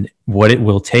 and what it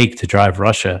will take to drive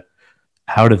Russia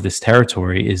out of this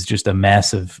territory is just a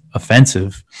massive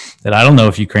offensive that I don't know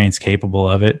if Ukraine's capable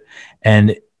of it.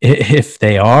 And if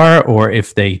they are, or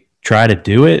if they try to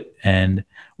do it,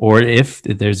 or if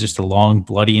there's just a long,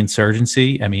 bloody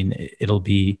insurgency, I mean, it'll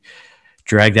be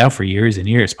dragged out for years and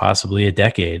years, possibly a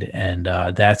decade. And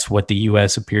that's what the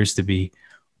U.S. appears to be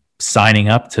signing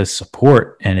up to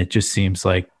support. And it just seems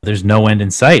like there's no end in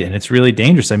sight. And it's really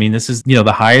dangerous. I mean, this is,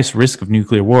 the highest risk of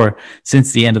nuclear war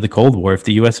since the end of the Cold War. If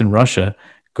the U.S. and Russia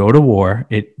go to war,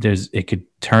 it could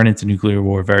turn into nuclear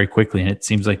war very quickly. And it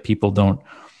seems like people don't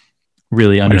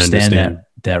really understand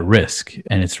that risk.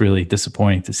 And it's really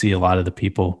disappointing to see a lot of the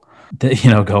people that,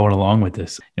 going along with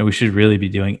this. We should really be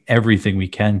doing everything we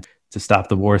can to stop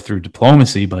the war through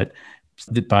diplomacy, but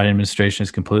the Biden administration has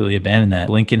completely abandoned that.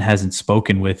 Blinken hasn't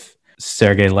spoken with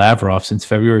Sergei Lavrov since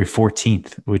February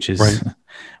 14th, which is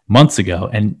months ago.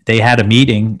 And they had a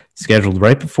meeting scheduled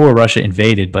right before Russia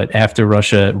invaded, but after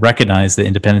Russia recognized the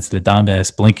independence of the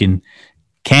Donbass, Blinken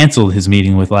canceled his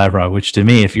meeting with Lavrov, which to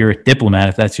me, if you're a diplomat,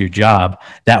 if that's your job,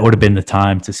 that would have been the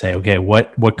time to say, okay,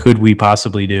 what could we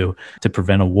possibly do to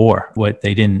prevent a war? What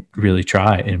they didn't really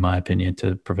try, in my opinion,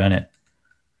 to prevent it.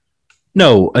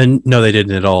 No, they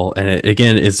didn't at all. And it,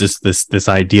 again, it's just this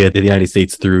idea that the United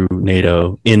States, through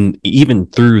NATO, even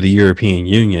through the European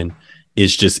Union,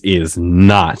 is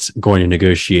not going to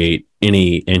negotiate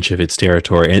any inch of its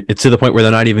territory. And it's to the point where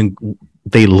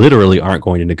they literally aren't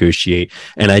going to negotiate.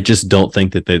 And I just don't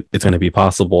think that it's going to be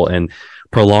possible. And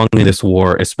prolonging this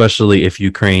war, especially if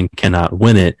Ukraine cannot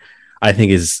win it, I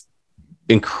think is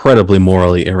incredibly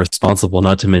morally irresponsible,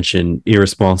 not to mention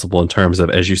irresponsible in terms of,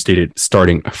 as you stated,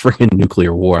 starting a freaking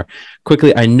nuclear war.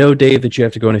 Quickly, I know, Dave, that you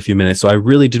have to go in a few minutes, so I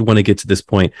really did want to get to this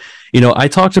point. I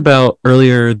talked about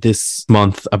earlier this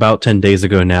month, about 10 days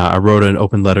ago now, I wrote an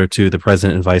open letter to the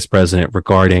president and vice president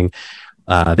regarding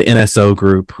the NSO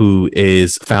group, who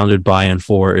is founded by and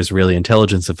for Israeli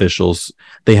intelligence officials.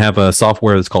 They have a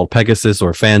software that's called Pegasus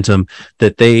or Phantom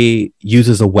that they use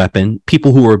as a weapon.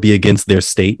 People who be against their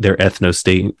state, their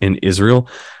ethno-state in Israel,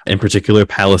 in particular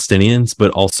Palestinians,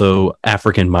 but also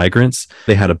African migrants.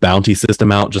 They had a bounty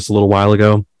system out just a little while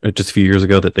ago, just a few years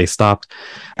ago, that they stopped.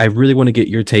 I really want to get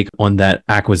your take on that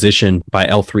acquisition by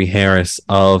L3 Harris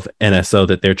of NSO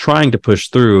that they're trying to push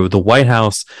through. The White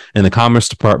House and the Commerce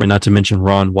Department, not to mention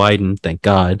Ron Wyden, thank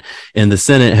God, and the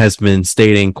Senate has been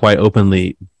stating quite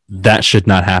openly that should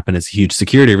not happen. It's a huge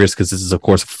security risk because this is, of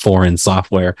course, foreign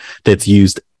software that's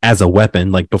used as a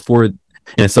weapon. Like, before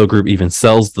NSO Group even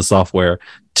sells the software,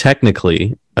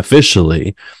 technically,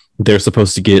 officially, they're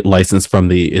supposed to get license from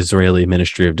the Israeli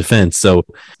Ministry of Defense. So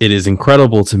it is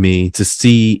incredible to me to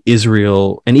see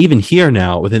Israel, and even here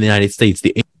now within the United States,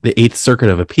 the Eighth Circuit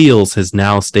of Appeals has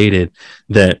now stated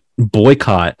that a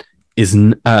boycott is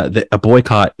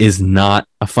not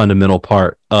a fundamental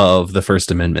part of the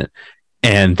First Amendment.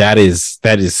 And that is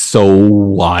so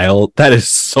wild. That is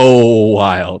so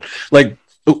wild. Like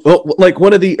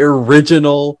one of the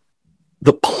original,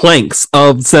 the planks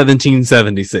of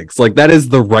 1776. Like, that is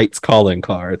the rights calling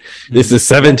card. This is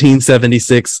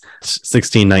 1776,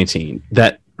 1619.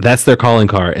 That's their calling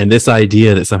card. And this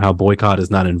idea that somehow boycott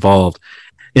is not involved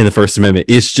in the First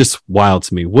Amendment is just wild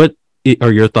to me. What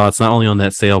are your thoughts, not only on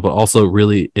that sale, but also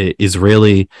really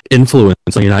Israeli influence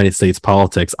on United States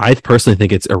politics? I personally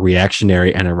think it's a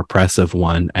reactionary and a repressive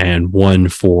one, and one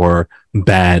for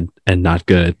bad and not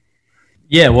good.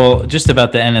 Yeah, well, just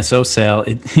about the NSO sale,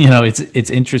 it's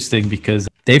interesting because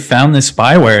they found this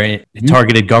spyware. It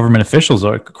targeted government officials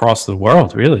across the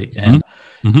world, really, and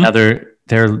now they're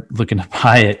looking to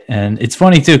buy it. And it's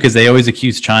funny too because they always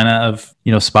accuse China of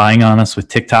spying on us with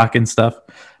TikTok and stuff.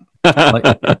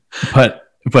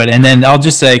 But and then I'll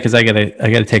just say because I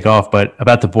gotta take off. But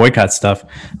about the boycott stuff,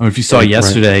 I don't know if you saw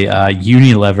yesterday,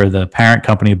 Unilever, the parent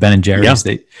company of Ben and Jerry's,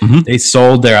 they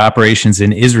sold their operations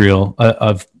in Israel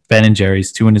of Ben and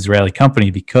Jerry's to an Israeli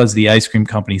company because the ice cream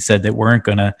company said they weren't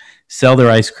going to sell their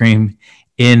ice cream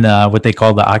in what they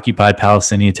call the occupied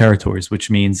Palestinian territories, which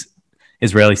means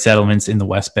Israeli settlements in the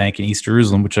West Bank and East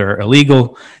Jerusalem, which are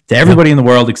illegal to everybody in the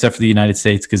world except for the United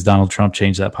States because Donald Trump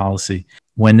changed that policy.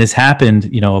 When this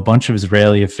happened, a bunch of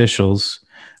Israeli officials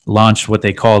launched what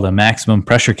they called a maximum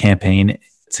pressure campaign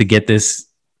to get this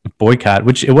boycott,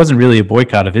 which it wasn't really a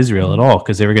boycott of Israel at all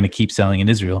because they were going to keep selling in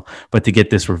Israel, but to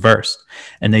get this reversed.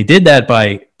 And they did that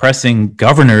by pressing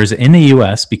governors in the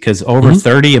U.S. because over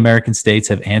 30 American states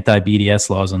have anti-BDS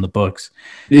laws on the books.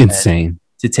 Insane.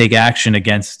 To take action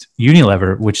against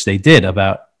Unilever, which they did.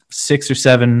 About 6 or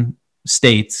 7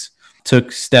 states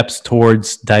took steps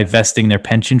towards divesting their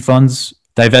pension funds,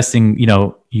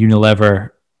 Unilever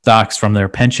stocks from their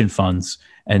pension funds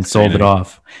and sold it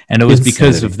off. And it was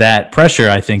because of that pressure,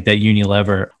 I think, that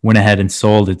Unilever went ahead and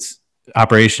sold its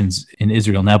operations in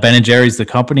Israel. Now, Ben & Jerry's, the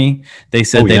company, they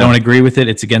said they don't agree with it.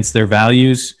 It's against their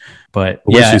values. But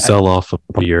once you sell off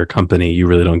your company, you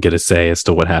really don't get a say as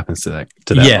to what happens to that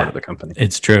part of the company.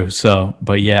 It's true. So,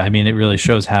 but yeah, I mean, it really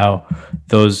shows how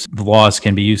those laws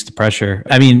can be used to pressure.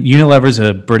 I mean, Unilever's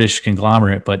a British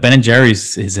conglomerate, but Ben &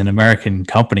 Jerry's is an American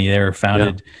company. They were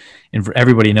founded and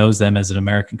everybody knows them as an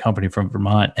American company from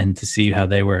Vermont, and to see how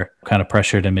they were kind of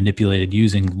pressured and manipulated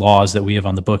using laws that we have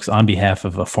on the books on behalf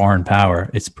of a foreign power.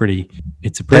 It's a pretty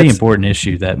important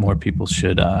issue that more people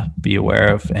should be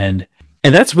aware of. And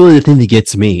that's really the thing that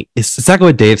gets me. It's exactly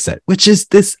what Dave said, which is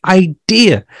this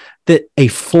idea that a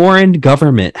foreign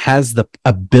government has the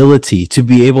ability to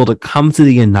be able to come to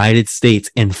the United States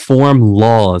and form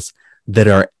laws that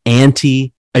are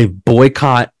anti a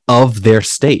boycott of their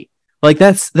state. Like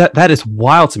that is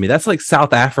wild to me. That's like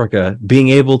South Africa being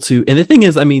able to, and the thing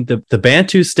is, I mean, the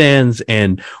Bantu stands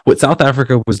and what South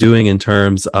Africa was doing in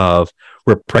terms of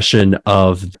repression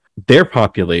of their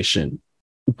population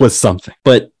was something.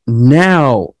 But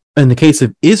now, in the case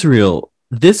of Israel,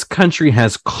 this country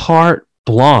has carte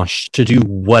blanche to do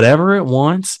whatever it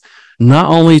wants, not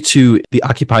only to the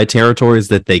occupied territories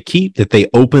that they keep, that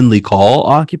they openly call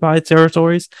occupied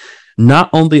territories. Not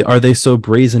only are they so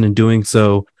brazen in doing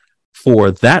so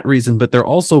for that reason, but they're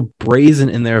also brazen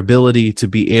in their ability to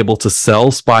be able to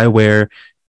sell spyware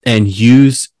and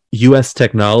use U.S.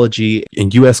 technology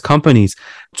and U.S. companies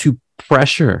to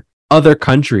pressure other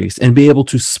countries and be able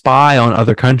to spy on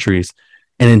other countries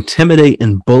and intimidate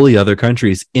and bully other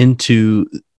countries into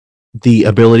the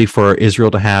ability for Israel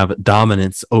to have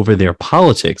dominance over their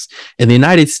politics. In the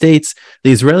United States,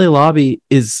 the Israeli lobby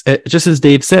is, just as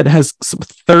Dave said, has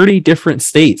 30 different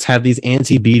states have these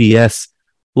anti-BDS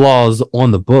laws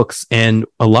on the books, and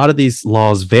a lot of these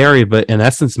laws vary, but in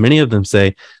essence, many of them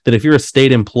say that if you're a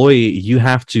state employee, you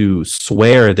have to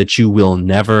swear that you will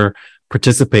never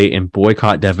participate in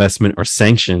boycott, divestment, or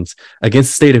sanctions against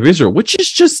the state of Israel, which is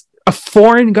just a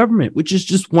foreign government, which is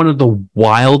just one of the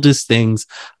wildest things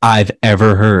I've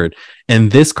ever heard.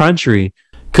 And this country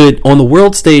could, on the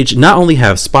world stage, not only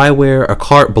have spyware, a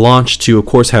carte blanche to, of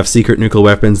course, have secret nuclear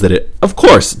weapons that it, of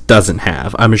course, doesn't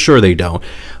have. I'm sure they don't.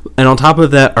 And on top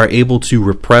of that, are able to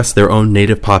repress their own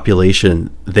native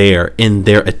population there in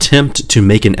their attempt to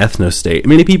make an ethno-state.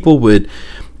 Many people would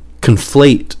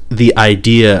conflate the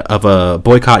idea of a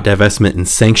boycott, divestment, and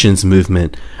sanctions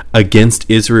movement against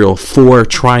Israel for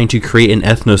trying to create an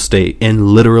ethno-state and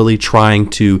literally trying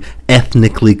to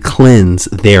ethnically cleanse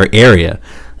their area.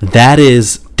 That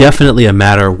is definitely a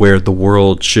matter where the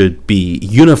world should be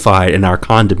unified in our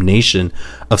condemnation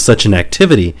of such an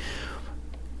activity,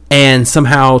 and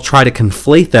somehow try to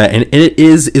conflate that. And it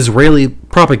is Israeli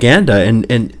propaganda and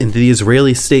the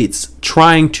Israeli states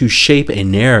trying to shape a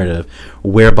narrative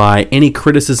whereby any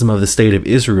criticism of the state of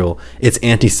Israel, it's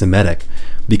anti-Semitic,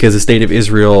 because the state of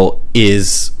Israel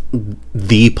is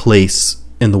the place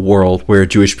in the world where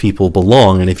Jewish people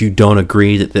belong. And if you don't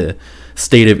agree that the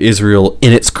state of Israel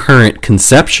in its current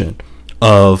conception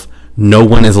of no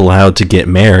one is allowed to get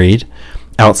married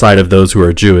outside of those who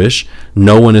are Jewish,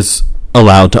 no one is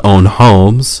allowed to own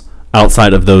homes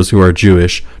outside of those who are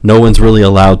Jewish, no one's really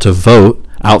allowed to vote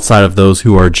outside of those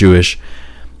who are Jewish,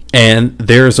 and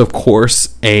there's of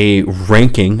course a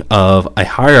ranking of a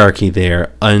hierarchy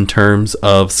there in terms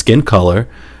of skin color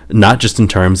not just in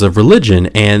terms of religion.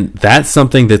 And that's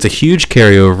something that's a huge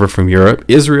carryover from Europe.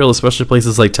 Israel, especially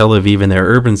places like Tel Aviv and their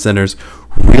urban centers,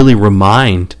 really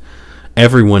remind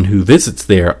everyone who visits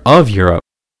there of Europe.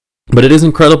 But it is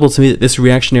incredible to me that this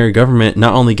reactionary government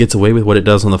not only gets away with what it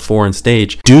does on the foreign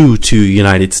stage due to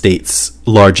United States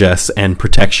largesse and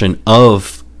protection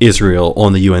of Israel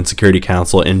on the UN Security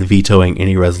Council and vetoing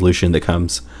any resolution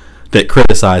that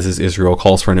criticizes Israel,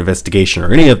 calls for an investigation,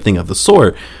 or anything of the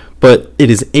sort, but it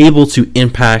is able to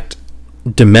impact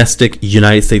domestic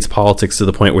United States politics to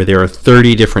the point where there are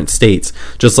 30 different states,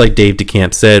 just like Dave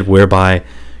Decamp said, whereby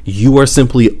you are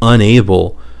simply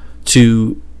unable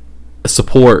to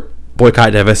support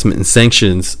boycott, divestment, and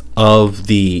sanctions of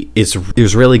the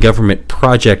Israeli government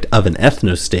project of an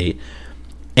ethno-state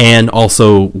and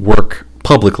also work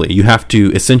publicly. You have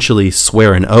to essentially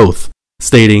swear an oath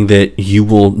stating that you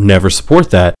will never support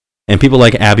that. And people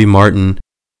like Abby Martin,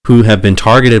 who have been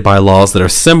targeted by laws that are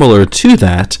similar to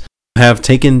that, have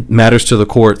taken matters to the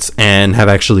courts and have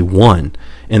actually won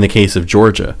in the case of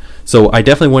Georgia. So I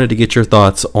definitely wanted to get your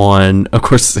thoughts on, of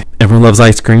course, everyone loves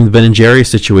ice cream, the Ben and Jerry's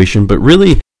situation, but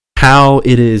really how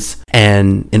it is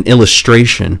an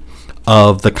illustration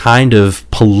of the kind of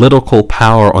political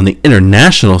power on the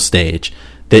international stage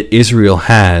that Israel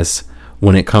has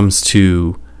when it comes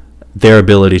to their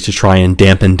ability to try and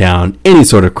dampen down any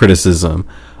sort of criticism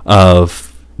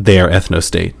of their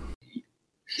ethno-state.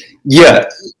 Yeah.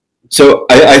 So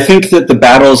I think that the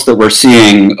battles that we're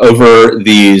seeing over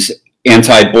these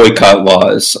anti-boycott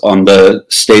laws on the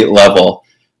state level,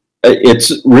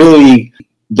 it's really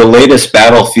the latest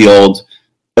battlefield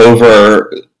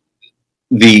over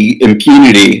the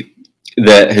impunity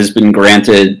that has been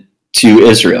granted to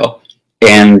Israel.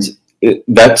 And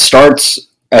that starts,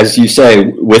 as you say,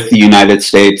 with the United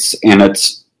States and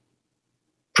its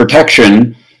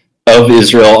protection of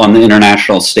Israel on the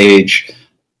international stage,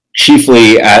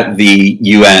 chiefly at the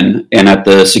UN and at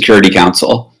the Security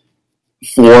Council.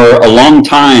 For a long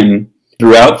time,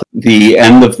 throughout the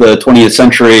end of the 20th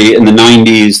century, in the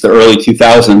 90s, the early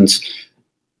 2000s,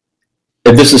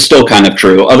 and this is still kind of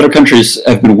true, other countries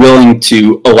have been willing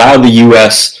to allow the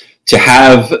US to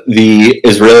have the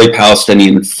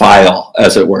Israeli-Palestinian file,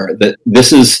 as it were. That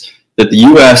the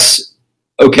US,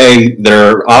 okay,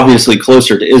 they're obviously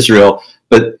closer to Israel,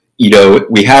 but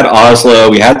we had Oslo,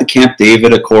 we had the Camp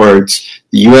David Accords.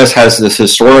 The U.S. has this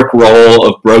historic role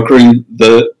of brokering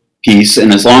the peace,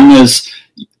 and as long as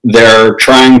they're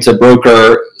trying to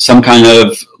broker some kind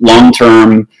of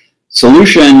long-term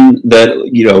solution that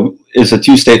is a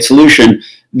two-state solution,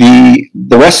 the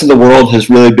rest of the world has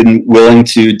really been willing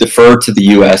to defer to the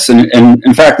U.S. And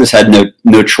in fact, this had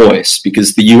no choice,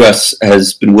 because the U.S.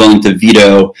 has been willing to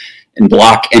veto and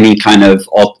block any kind of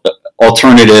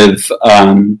alternative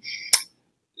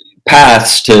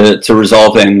paths to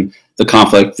resolving the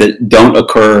conflict that don't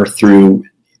occur through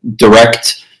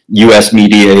direct U.S.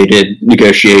 mediated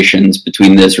negotiations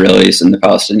between the Israelis and the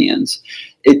Palestinians.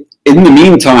 In the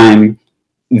meantime,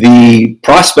 the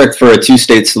prospect for a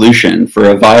two-state solution, for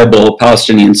a viable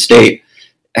Palestinian state,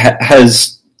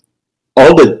 has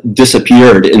all but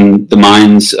disappeared in the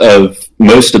minds of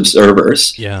most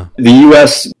observers. Yeah. The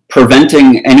U.S.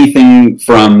 preventing anything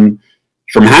from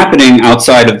happening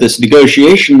outside of this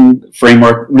negotiation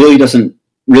framework really doesn't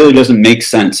make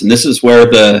sense. And this is where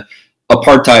the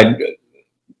apartheid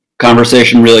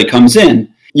conversation really comes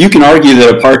in. You can argue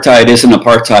that apartheid isn't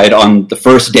apartheid on the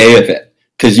first day of it,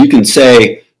 because you can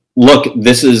say, look,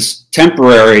 this is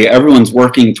temporary. Everyone's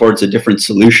working towards a different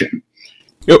solution.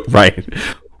 Right.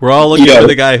 We're all looking for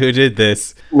the guy who did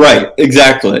this. Right.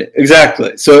 Exactly.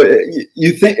 So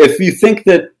if you think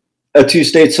that a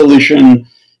two-state solution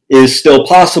is still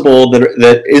possible,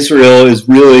 that Israel is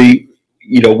really,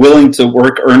 willing to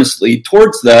work earnestly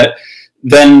towards that,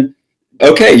 then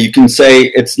okay, you can say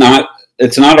it's not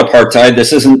apartheid.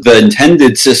 This isn't the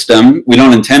intended system. We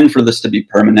don't intend for this to be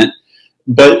permanent.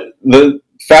 But the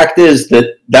fact is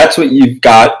that that's what you've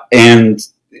got, and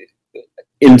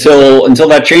until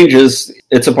that changes,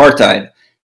 it's apartheid.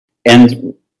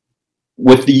 And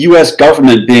with the U.S.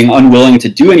 government being unwilling to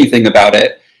do anything about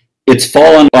it, it's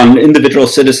fallen on individual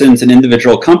citizens and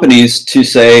individual companies to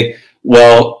say,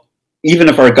 well, even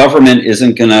if our government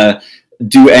isn't going to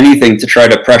do anything to try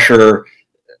to pressure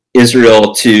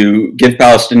Israel to give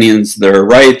Palestinians their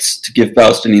rights, to give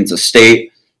Palestinians a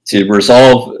state, to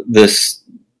resolve this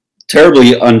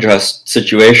terribly unjust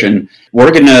situation,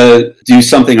 we're going to do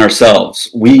something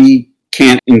ourselves. We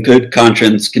can't, in good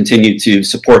conscience, continue to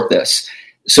support this.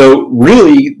 So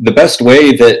really, the best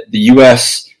way that the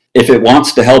U.S., if it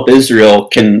wants to help Israel,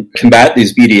 can combat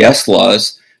these BDS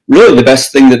laws, really the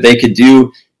best thing that they could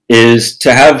do is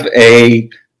to have a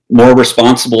more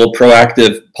responsible,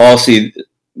 proactive policy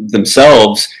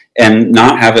themselves and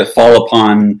not have it fall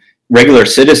upon regular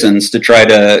citizens to try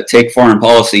to take foreign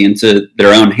policy into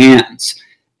their own hands.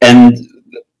 And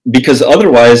because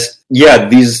otherwise, yeah,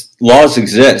 these laws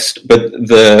exist, but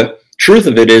the truth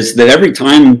of it is that every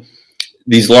time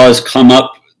these laws come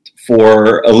up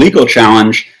for a legal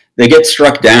challenge, they get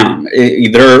struck down.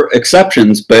 There are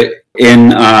exceptions, but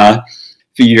in a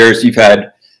few years, you've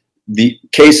had the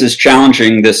cases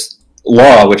challenging this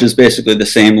law, which is basically the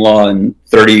same law in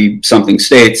 30-something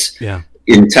states,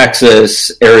 in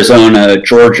Texas, Arizona,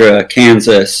 Georgia,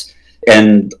 Kansas,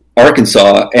 and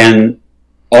Arkansas. And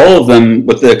all of them,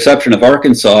 with the exception of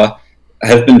Arkansas,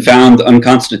 have been found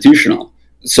unconstitutional.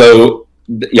 So,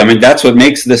 I mean, that's what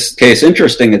makes this case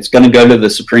interesting. It's going to go to the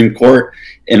Supreme Court.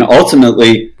 And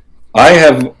ultimately, I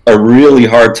have a really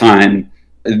hard time,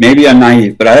 maybe I'm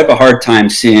naive, but I have a hard time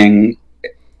seeing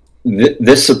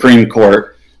this Supreme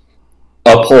Court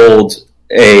uphold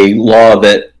a law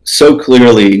that so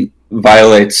clearly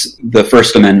violates the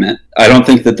First Amendment. I don't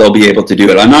think that they'll be able to do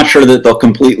it. I'm not sure that they'll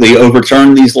completely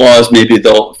overturn these laws. Maybe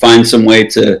they'll find some way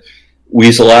to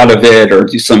weasel out of it or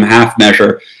do some half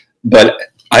measure. But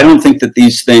I don't think that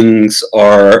these things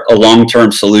are a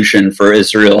long-term solution for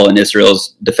Israel and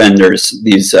Israel's defenders,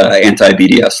 these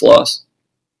anti-BDS laws.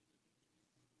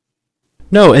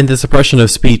 No, and the suppression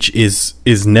of speech is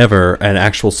never an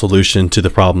actual solution to the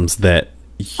problems that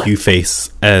you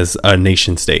face as a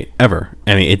nation state, ever.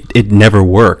 I mean, it never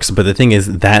works. But the thing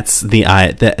is, that's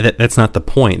not the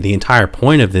point. The entire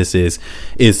point of this is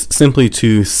simply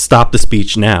to stop the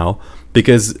speech now,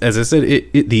 because, as I said,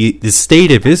 the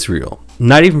state of Israel,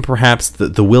 not even perhaps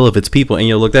the will of its people, and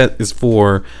look, that is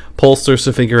for pollsters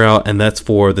to figure out, and that's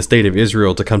for the state of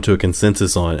Israel to come to a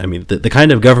consensus on. I mean, the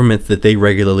kind of governments that they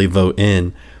regularly vote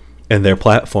in and their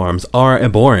platforms are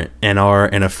abhorrent and are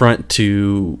an affront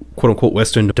to quote-unquote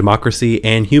Western democracy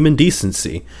and human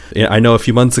decency. I know a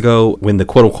few months ago when the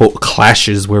quote-unquote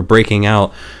clashes were breaking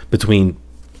out between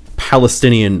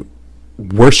Palestinian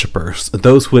worshippers,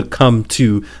 those who had come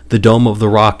to the Dome of the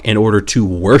Rock in order to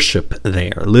worship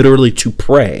there, literally to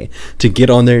pray, to get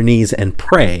on their knees and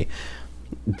pray,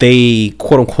 they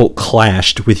quote-unquote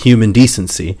clashed with human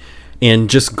decency.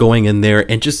 And just going in there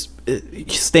and just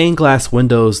stained glass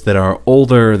windows that are far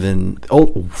older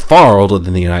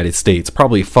than the United States,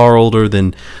 probably far older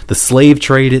than the slave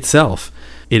trade itself.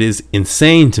 It is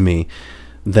insane to me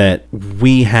that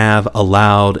we have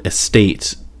allowed a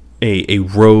state, a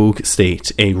rogue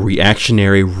state, a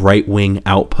reactionary right-wing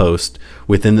outpost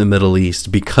within the Middle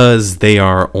East, because they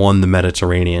are on the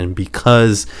Mediterranean,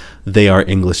 because they are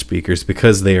English speakers,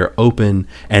 because they are open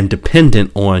and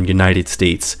dependent on United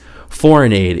States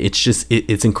foreign aid.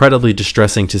 It's incredibly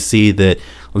distressing to see that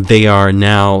they are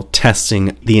now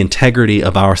testing the integrity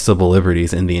of our civil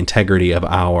liberties and the integrity of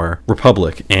our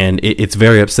republic. And it's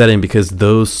very upsetting, because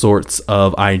those sorts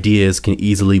of ideas can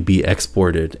easily be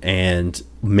exported. And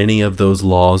many of those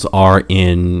laws are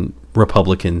in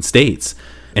Republican states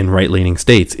and right-leaning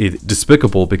states. It's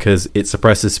despicable because it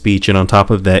suppresses speech. And on top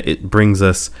of that, it brings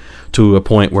us to a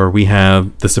point where we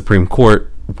have the Supreme Court,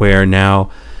 where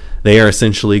now they are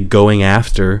essentially going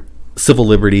after civil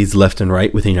liberties left and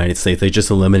right with the United States. They just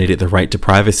eliminated the right to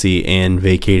privacy and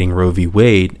vacating Roe v.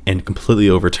 Wade and completely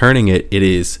overturning it.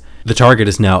 The target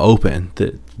is now open.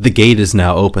 The gate is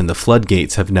now open. The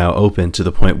floodgates have now opened to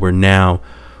the point where now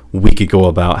we could go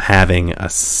about having a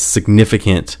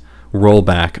significant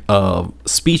rollback of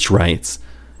speech rights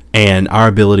and our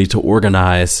ability to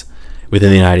organize within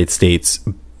the United States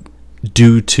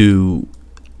due to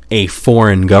a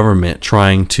foreign government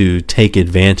trying to take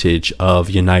advantage of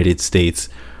United States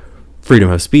freedom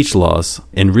of speech laws.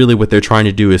 And really what they're trying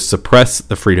to do is suppress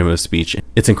the freedom of speech.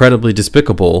 It's incredibly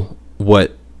despicable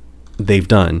what they've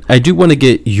done. I do want to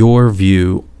get your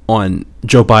view on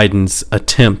Joe Biden's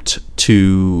attempt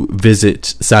to visit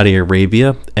Saudi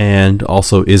Arabia and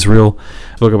also Israel.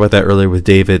 I spoke about that earlier with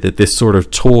David, that this sort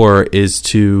of tour is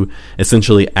to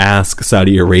essentially ask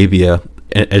Saudi Arabia,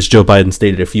 as Joe Biden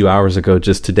stated a few hours ago,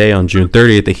 just today on June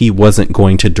 30th, that he wasn't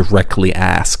going to directly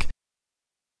ask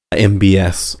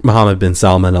MBS, Mohammed bin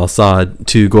Salman Al Saud,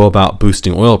 to go about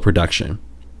boosting oil production.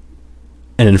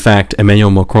 And in fact, Emmanuel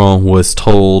Macron was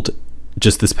told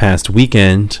just this past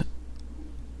weekend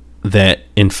that,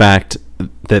 in fact,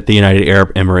 that the United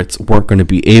Arab Emirates weren't going to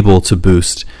be able to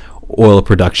boost oil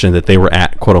production, that they were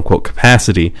at quote-unquote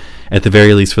capacity, at the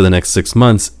very least for the next 6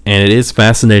 months. And it is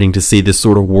fascinating to see this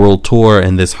sort of world tour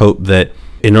and this hope that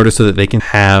in order so that they can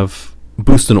have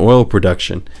boost in oil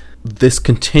production, this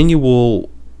continual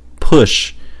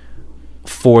push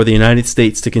for the United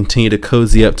States to continue to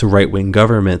cozy up to right-wing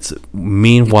governments.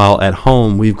 Meanwhile, at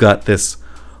home, we've got this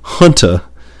junta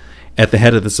at the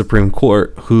head of the Supreme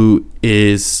Court who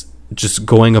is just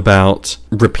going about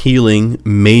repealing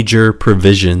major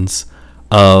provisions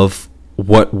of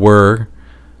what were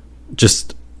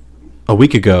just a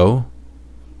week ago,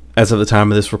 as of the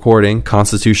time of this recording,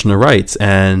 constitutional rights.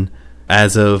 And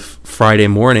as of Friday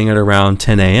morning at around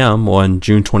 10 a.m. on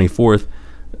June 24th,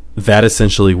 that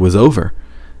essentially was over.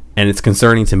 And it's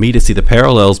concerning to me to see the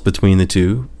parallels between the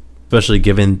two, especially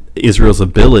given Israel's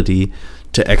ability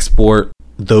to export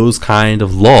those kind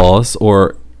of laws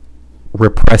or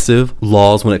repressive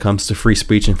laws when it comes to free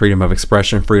speech and freedom of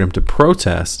expression, freedom to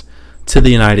protest, to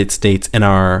the United States, and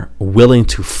are willing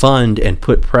to fund and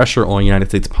put pressure on United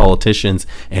States politicians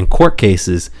and court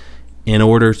cases in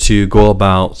order to go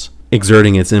about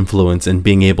exerting its influence and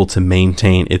being able to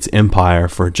maintain its empire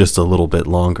for just a little bit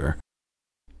longer.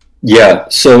 Yeah,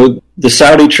 so the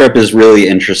Saudi trip is really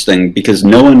interesting because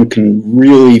no one can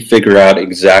really figure out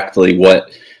exactly what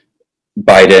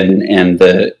Biden and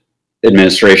the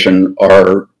administration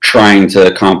are trying to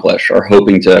accomplish, are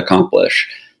hoping to accomplish.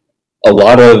 A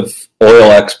lot of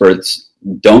oil experts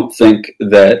don't think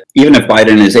that even if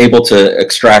Biden is able to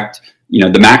extract,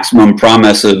 the maximum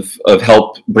promise of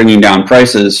help bringing down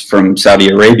prices from Saudi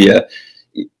Arabia,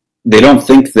 they don't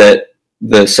think that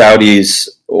the Saudis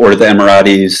or the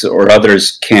Emiratis or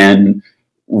others can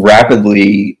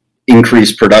rapidly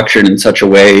increase production in such a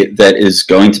way that is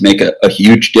going to make a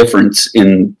huge difference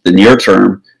in the near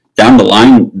term. Down the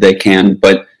line, they can,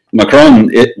 but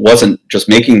Macron, it wasn't just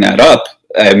making that up.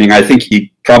 I mean, I think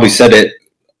he probably said it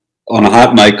on a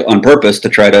hot mic on purpose to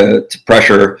try to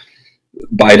pressure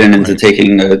Biden into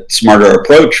taking a smarter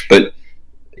approach. But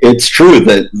it's true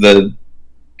that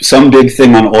some big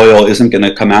thing on oil isn't going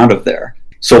to come out of there.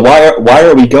 So why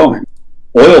are we going?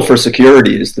 Oil for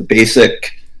security is the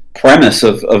basic premise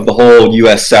of the whole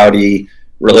U.S.-Saudi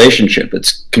relationship.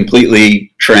 It's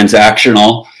completely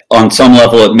transactional. On some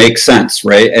level, it makes sense,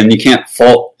 right? And you can't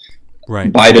fault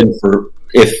Biden for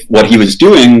if what he was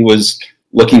doing was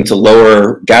looking to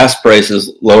lower gas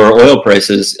prices, lower oil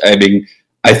prices. I mean,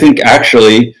 I think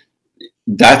actually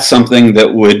that's something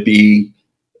that would be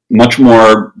much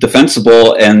more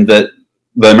defensible and that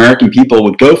the American people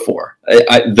would go for.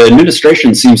 The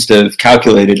administration seems to have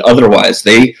calculated otherwise.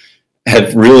 They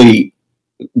have really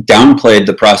downplayed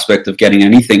the prospect of getting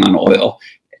anything on oil,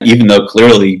 even though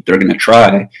clearly they're going to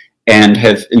try, and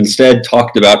have instead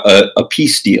talked about a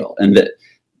peace deal, and that,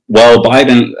 well,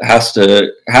 Biden has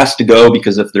to go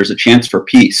because if there's a chance for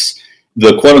peace,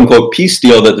 the quote-unquote peace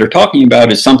deal that they're talking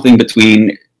about is something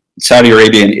between Saudi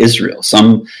Arabia and Israel,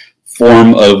 some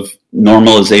form of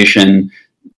normalization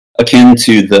akin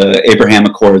to the Abraham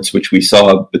Accords, which we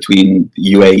saw between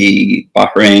UAE,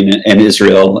 Bahrain, and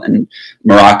Israel, and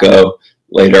Morocco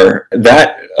later.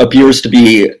 That appears to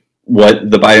be what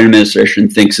the Biden administration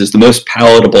thinks is the most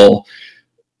palatable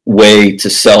way to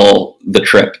sell the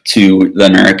trip to the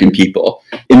American people.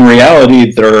 In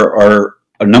reality, there are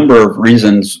a number of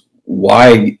reasons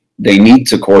why they need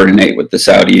to coordinate with the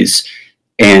Saudis,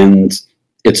 and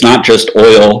it's not just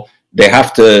oil. They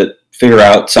have to figure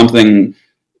out some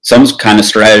kind of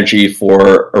strategy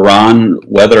for Iran,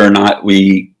 whether or not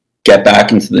we get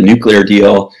back into the nuclear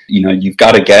deal. You've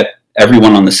got to get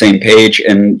everyone on the same page,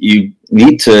 and you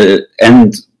need to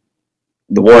end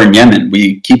the war in Yemen.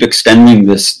 We keep extending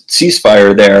this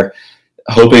ceasefire there,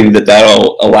 hoping that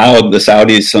that'll allow the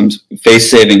Saudis some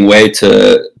face-saving way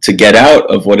to get out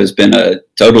of what has been a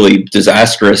totally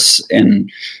disastrous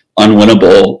and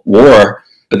unwinnable war.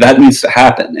 But that needs to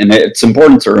happen. And it's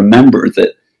important to remember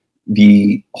that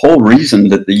the whole reason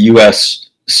that the U.S.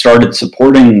 started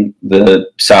supporting the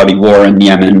Saudi war in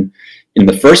Yemen in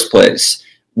the first place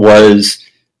was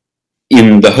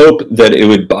in the hope that it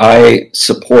would buy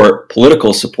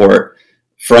political support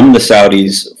from the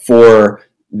Saudis for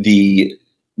the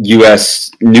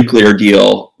U.S. nuclear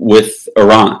deal with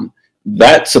Iran.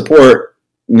 That support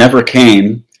never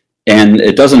came, and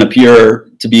it doesn't appear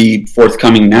to be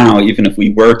forthcoming now, even if we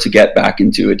were to get back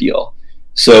into a deal.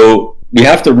 So we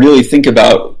have to really think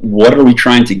about what are we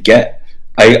trying to get.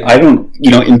 I don't,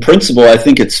 in principle, I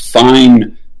think it's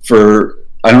fine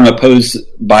I don't oppose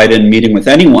Biden meeting with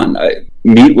anyone.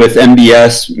 Meet with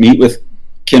MBS, meet with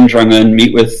Kim Jong-un,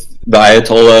 meet with the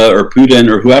Ayatollah or Putin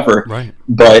or whoever. Right.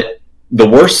 But the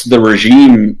worse the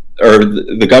regime or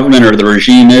the government or the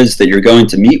regime is that you're going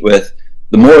to meet with,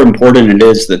 the more important it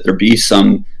is that there be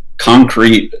some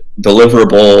concrete,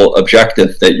 deliverable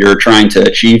objective that you're trying to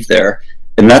achieve there.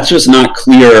 And that's just not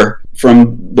clear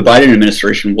from the Biden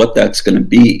administration what that's going to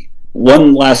be.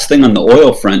 One last thing on the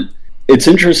oil front. It's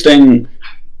interesting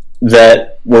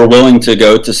that were willing to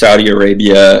go to Saudi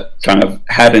Arabia kind of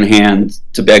hat in hand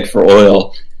to beg for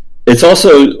oil, it's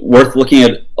also worth looking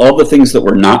at all the things that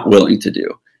we're not willing to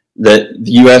do. That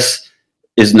the U.S.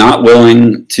 is not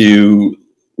willing to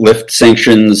lift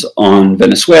sanctions on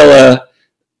Venezuela.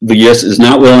 The U.S. is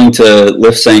not willing to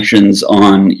lift sanctions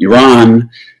on Iran.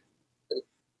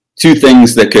 Two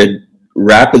things that could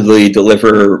rapidly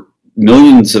deliver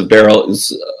millions of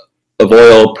barrels of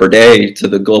oil per day to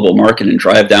the global market and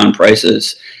drive down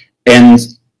prices. And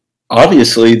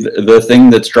obviously, the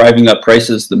thing that's driving up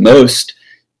prices the most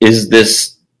is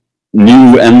this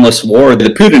new endless war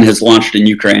that Putin has launched in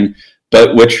Ukraine,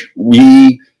 but which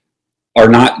we are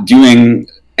not doing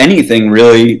anything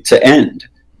really to end.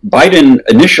 Biden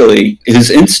initially,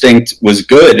 his instinct was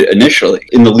good initially.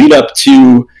 In the lead up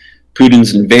to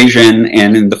Putin's invasion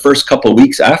and in the first couple of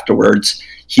weeks afterwards,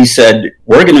 he said,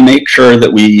 we're going to make sure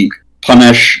that we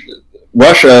punish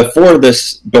Russia for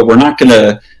this, but we're not going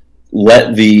to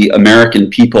let the American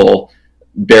people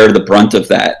bear the brunt of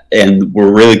that. And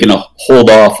we're really going to hold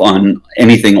off on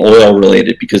anything oil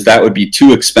related because that would be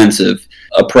too expensive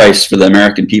a price for the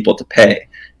American people to pay.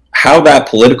 How that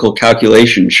political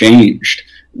calculation changed,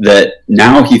 that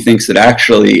now he thinks that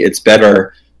actually it's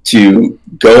better to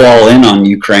go all in on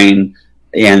Ukraine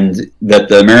and that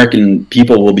the American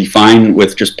people will be fine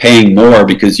with just paying more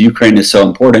because Ukraine is so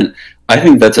important. I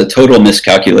think that's a total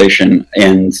miscalculation,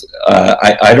 and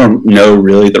I don't know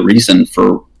really the reason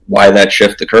for why that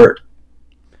shift occurred.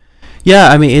 Yeah,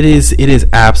 I mean, it is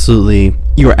absolutely,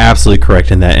 you are absolutely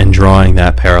correct in that, and drawing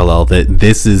that parallel that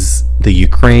this is the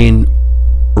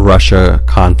Ukraine-Russia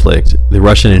conflict, the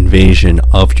Russian invasion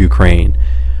of Ukraine,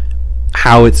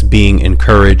 how it's being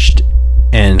encouraged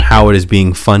and how it is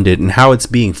being funded and how it's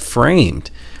being framed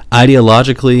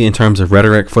ideologically in terms of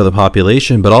rhetoric for the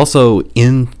population, but also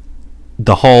in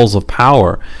the halls of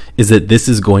power, is that this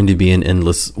is going to be an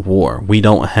endless war. We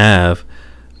don't have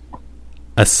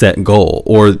a set goal,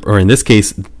 or in this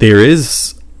case, there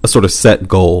is a sort of set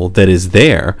goal that is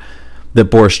there that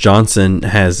Boris Johnson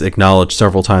has acknowledged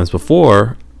several times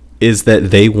before, is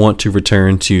that they want to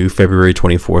return to February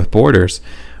 24th borders,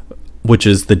 which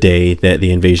is the day that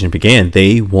the invasion began.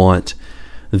 They want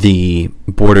the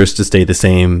borders to stay the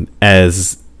same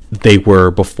as they were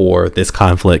before this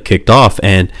conflict kicked off.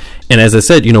 And as I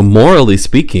said, morally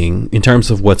speaking, in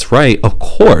terms of what's right, of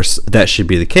course that should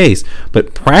be the case.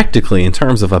 But practically, in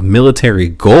terms of a military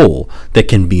goal that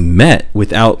can be met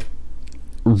without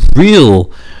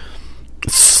real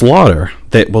slaughter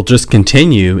that will just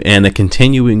continue, and a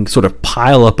continuing sort of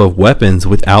pile up of weapons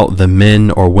without the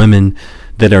men or women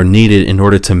that are needed in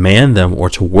order to man them or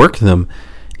to work them,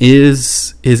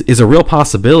 is a real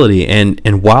possibility.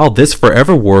 And while this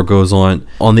forever war goes on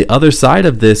the other side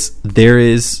of this, there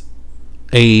is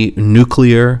a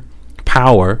nuclear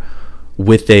power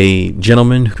with a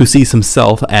gentleman who sees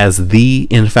himself as the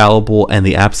infallible and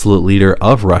the absolute leader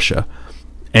of Russia,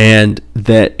 and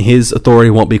that his authority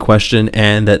won't be questioned,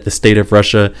 and that the state of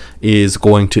Russia is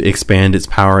going to expand its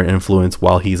power and influence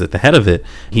while he's at the head of it.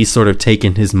 He's sort of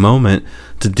taken his moment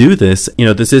to do this.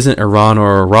 This isn't Iran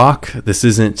or Iraq. This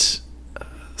isn't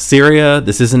Syria.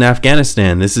 This isn't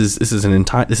Afghanistan. This isn't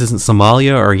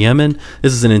Somalia or Yemen.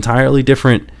 This is an entirely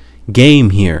different game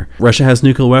here. Russia has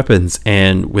nuclear weapons,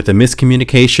 and with a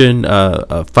miscommunication,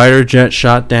 a fighter jet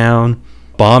shot down,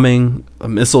 bombing, a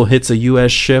missile hits a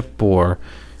U.S. ship, or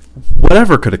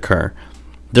whatever could occur.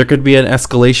 There could be an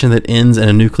escalation that ends in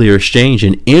a nuclear exchange,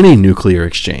 and any nuclear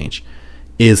exchange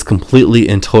is completely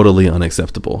and totally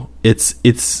unacceptable. It's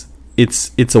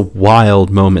a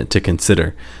wild moment to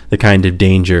consider the kind of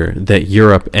danger that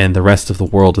Europe and the rest of the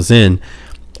world is in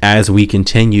as we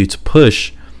continue to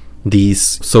push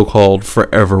these so-called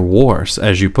forever wars,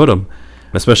 as you put them,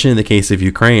 especially in the case of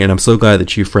Ukraine. And I'm so glad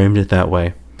that you framed it that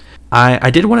way.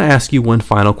 I did want to ask you one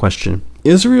final question.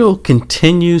 Israel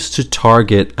continues to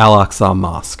target Al-Aqsa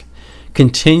Mosque,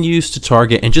 continues to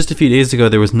target, and just a few days ago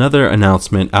there was another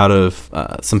announcement out of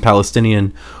some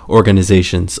Palestinian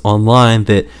organizations online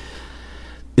that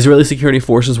Israeli security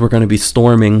forces were going to be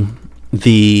storming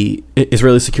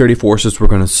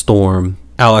storm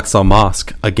Al-Aqsa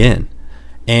Mosque again.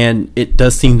 And it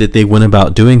does seem that they went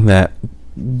about doing that.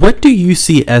 What do you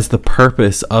see as the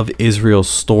purpose of Israel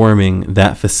storming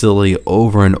that facility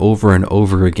over and over and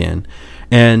over again?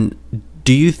 And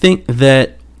do you think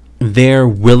that their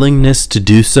willingness to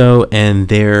do so and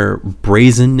their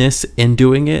brazenness in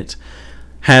doing it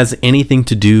has anything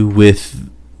to do with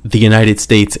the United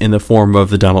States, in the form of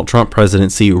the Donald Trump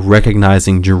presidency,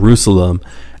 recognizing Jerusalem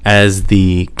as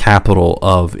the capital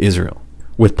of Israel,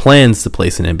 with plans to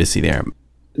place an embassy there?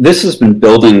 This has been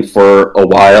building for a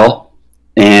while,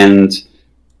 and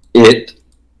it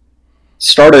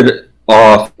started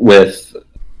off with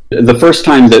the first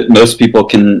time that most people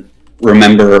can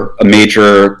remember a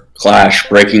major clash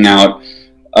breaking out,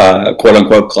 quote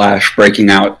unquote clash breaking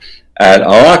out at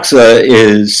Al-Aqsa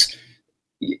is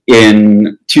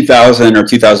in 2000 or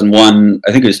 2001,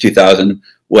 I think it was 2000,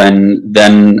 when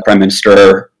then Prime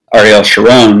Minister Ariel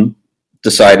Sharon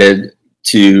decided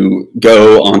to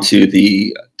go onto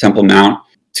the Temple Mount,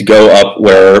 to go up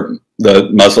where the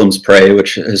Muslims pray,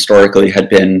 which historically had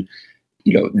been,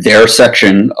 their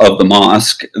section of the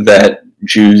mosque that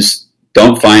Jews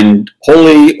don't find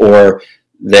holy, or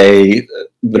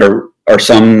there are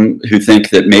some who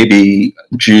think that maybe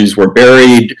Jews were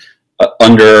buried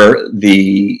under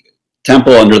the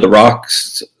temple, under the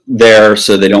rocks there,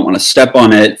 so they don't want to step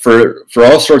on it. For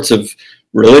all sorts of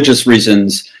religious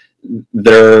reasons,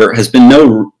 there has been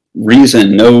no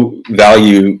reason, no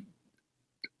value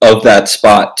of that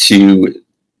spot to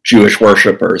Jewish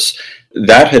worshippers.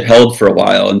 That had held for a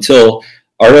while until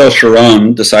Ariel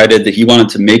Sharon decided that he wanted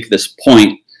to make this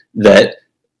point that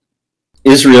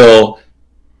Israel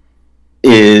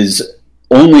is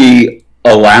only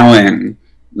allowing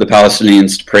the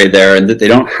Palestinians to pray there, and that they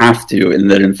don't have to,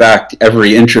 and that in fact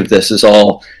every inch of this is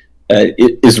all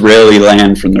Israeli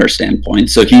land from their standpoint.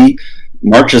 So he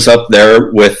marches up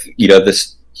there with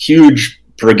this huge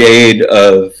brigade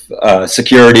of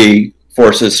security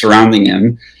forces surrounding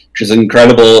him, which is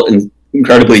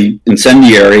incredibly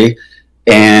incendiary,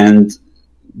 and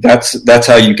that's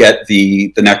how you get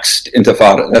the next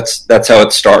intifada. That's how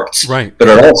it starts. Right. But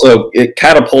it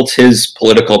catapults his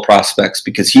political prospects,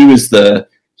 because he was the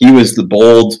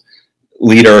bold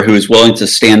leader who was willing to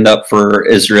stand up for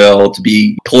Israel, to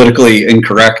be politically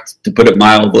incorrect, to put it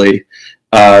mildly.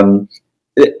 A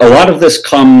lot of this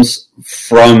comes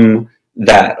from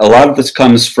that. A lot of this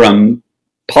comes from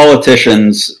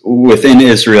politicians within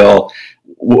Israel,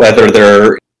 whether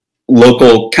they're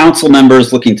local council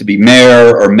members looking to be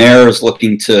mayor, or mayors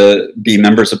looking to be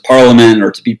members of parliament or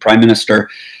to be prime minister,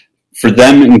 for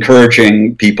them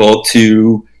encouraging people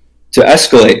to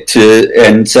escalate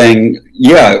and saying,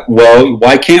 yeah, well,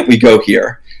 why can't we go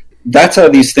here? That's how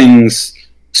these things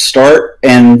start,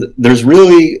 and there's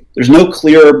no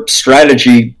clear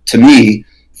strategy to me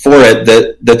for it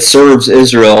that serves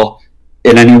Israel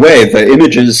in any way. The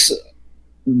images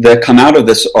that come out of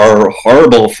this are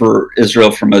horrible for Israel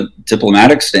from a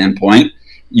diplomatic standpoint.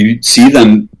 You see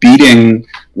them beating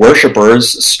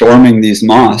worshipers, storming these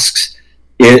mosques.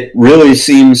 It really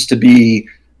seems to be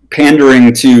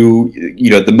pandering to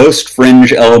the most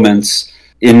fringe elements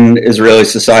in Israeli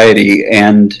society.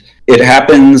 And what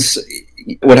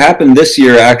happened this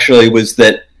year actually was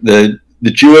that the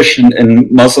Jewish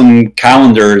and Muslim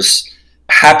calendars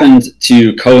happened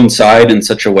to coincide in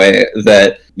such a way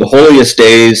that the holiest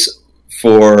days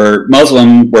for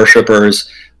Muslim worshippers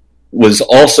was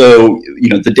also,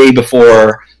 the day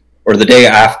before or the day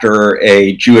after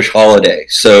a Jewish holiday.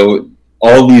 So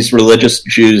all these religious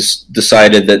Jews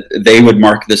decided that they would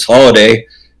mark this holiday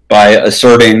by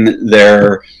asserting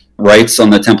their rights on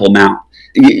the Temple Mount.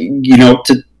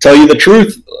 To tell you the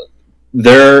truth,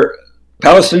 there are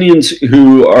Palestinians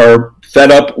who are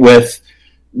fed up with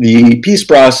the peace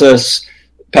process,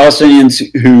 Palestinians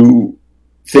who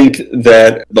think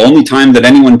that the only time that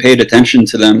anyone paid attention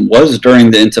to them was during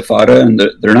the Intifada, and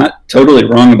they're not totally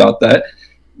wrong about that.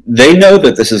 They know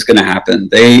that this is going to happen.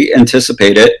 They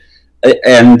anticipate it.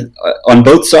 And on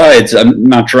both sides, I'm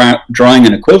not drawing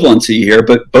an equivalency here,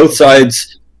 but both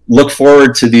sides look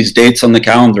forward to these dates on the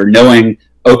calendar knowing,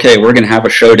 okay, we're going to have a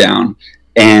showdown.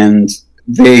 And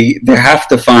they have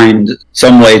to find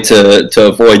some way to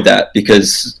avoid that,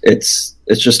 because it's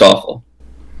just awful.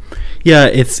 Yeah,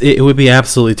 it would be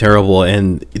absolutely terrible,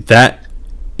 and that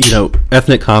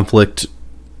ethnic conflict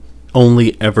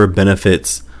only ever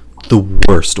benefits the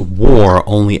worst. War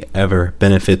only ever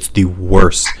benefits the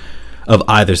worst of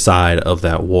either side of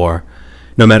that war,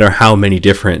 no matter how many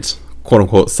different quote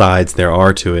unquote sides there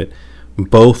are to it.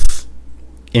 Both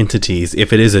entities,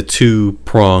 if it is a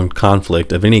two-pronged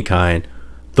conflict of any kind,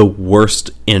 the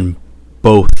worst in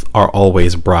both are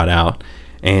always brought out.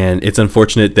 And it's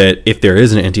unfortunate that if there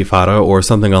is an intifada or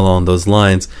something along those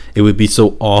lines, it would be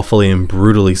so awfully and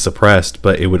brutally suppressed,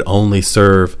 but it would only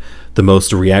serve the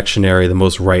most reactionary, the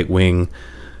most right-wing,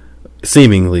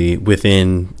 seemingly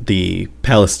within the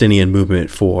Palestinian movement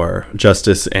for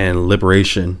justice and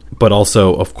liberation, but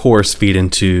also, of course, feed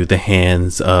into the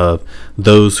hands of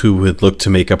those who would look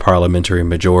to make a parliamentary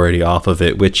majority off of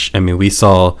it, which, we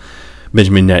saw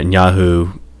Benjamin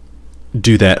Netanyahu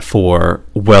do that for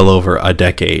well over a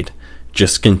decade,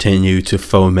 just continue to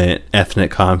foment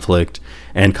ethnic conflict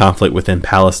and conflict within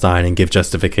Palestine and give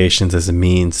justifications as a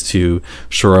means to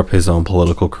shore up his own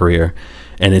political career.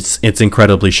 And it's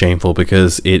incredibly shameful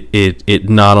because it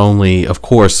not only, of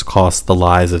course, costs the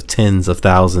lives of tens of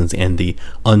thousands and the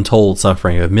untold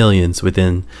suffering of millions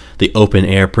within the open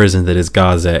air prison that is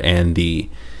Gaza and the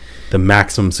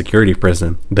maximum security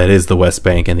prison that is the West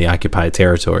Bank and the occupied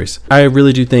territories. I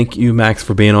really do thank you, Max,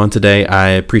 for being on today. I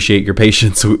appreciate your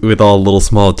patience with all little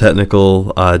small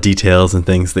technical details and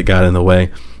things that got in the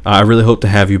way. I really hope to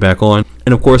have you back on.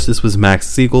 And of course, this was Max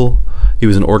Segal. He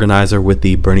was an organizer with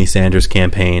the Bernie Sanders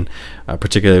campaign,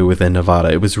 particularly within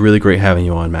Nevada. It was really great having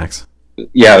you on, Max.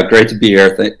 Yeah, great to be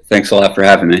here. Thanks a lot for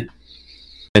having me.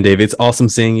 And Dave, it's awesome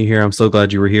seeing you here. I'm so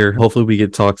glad you were here. Hopefully we get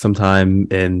to talk sometime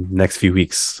in next few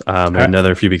weeks,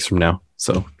 another few weeks from now.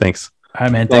 So thanks. All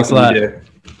right, man. Thanks a lot. No Take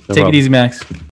problem. it easy, Max.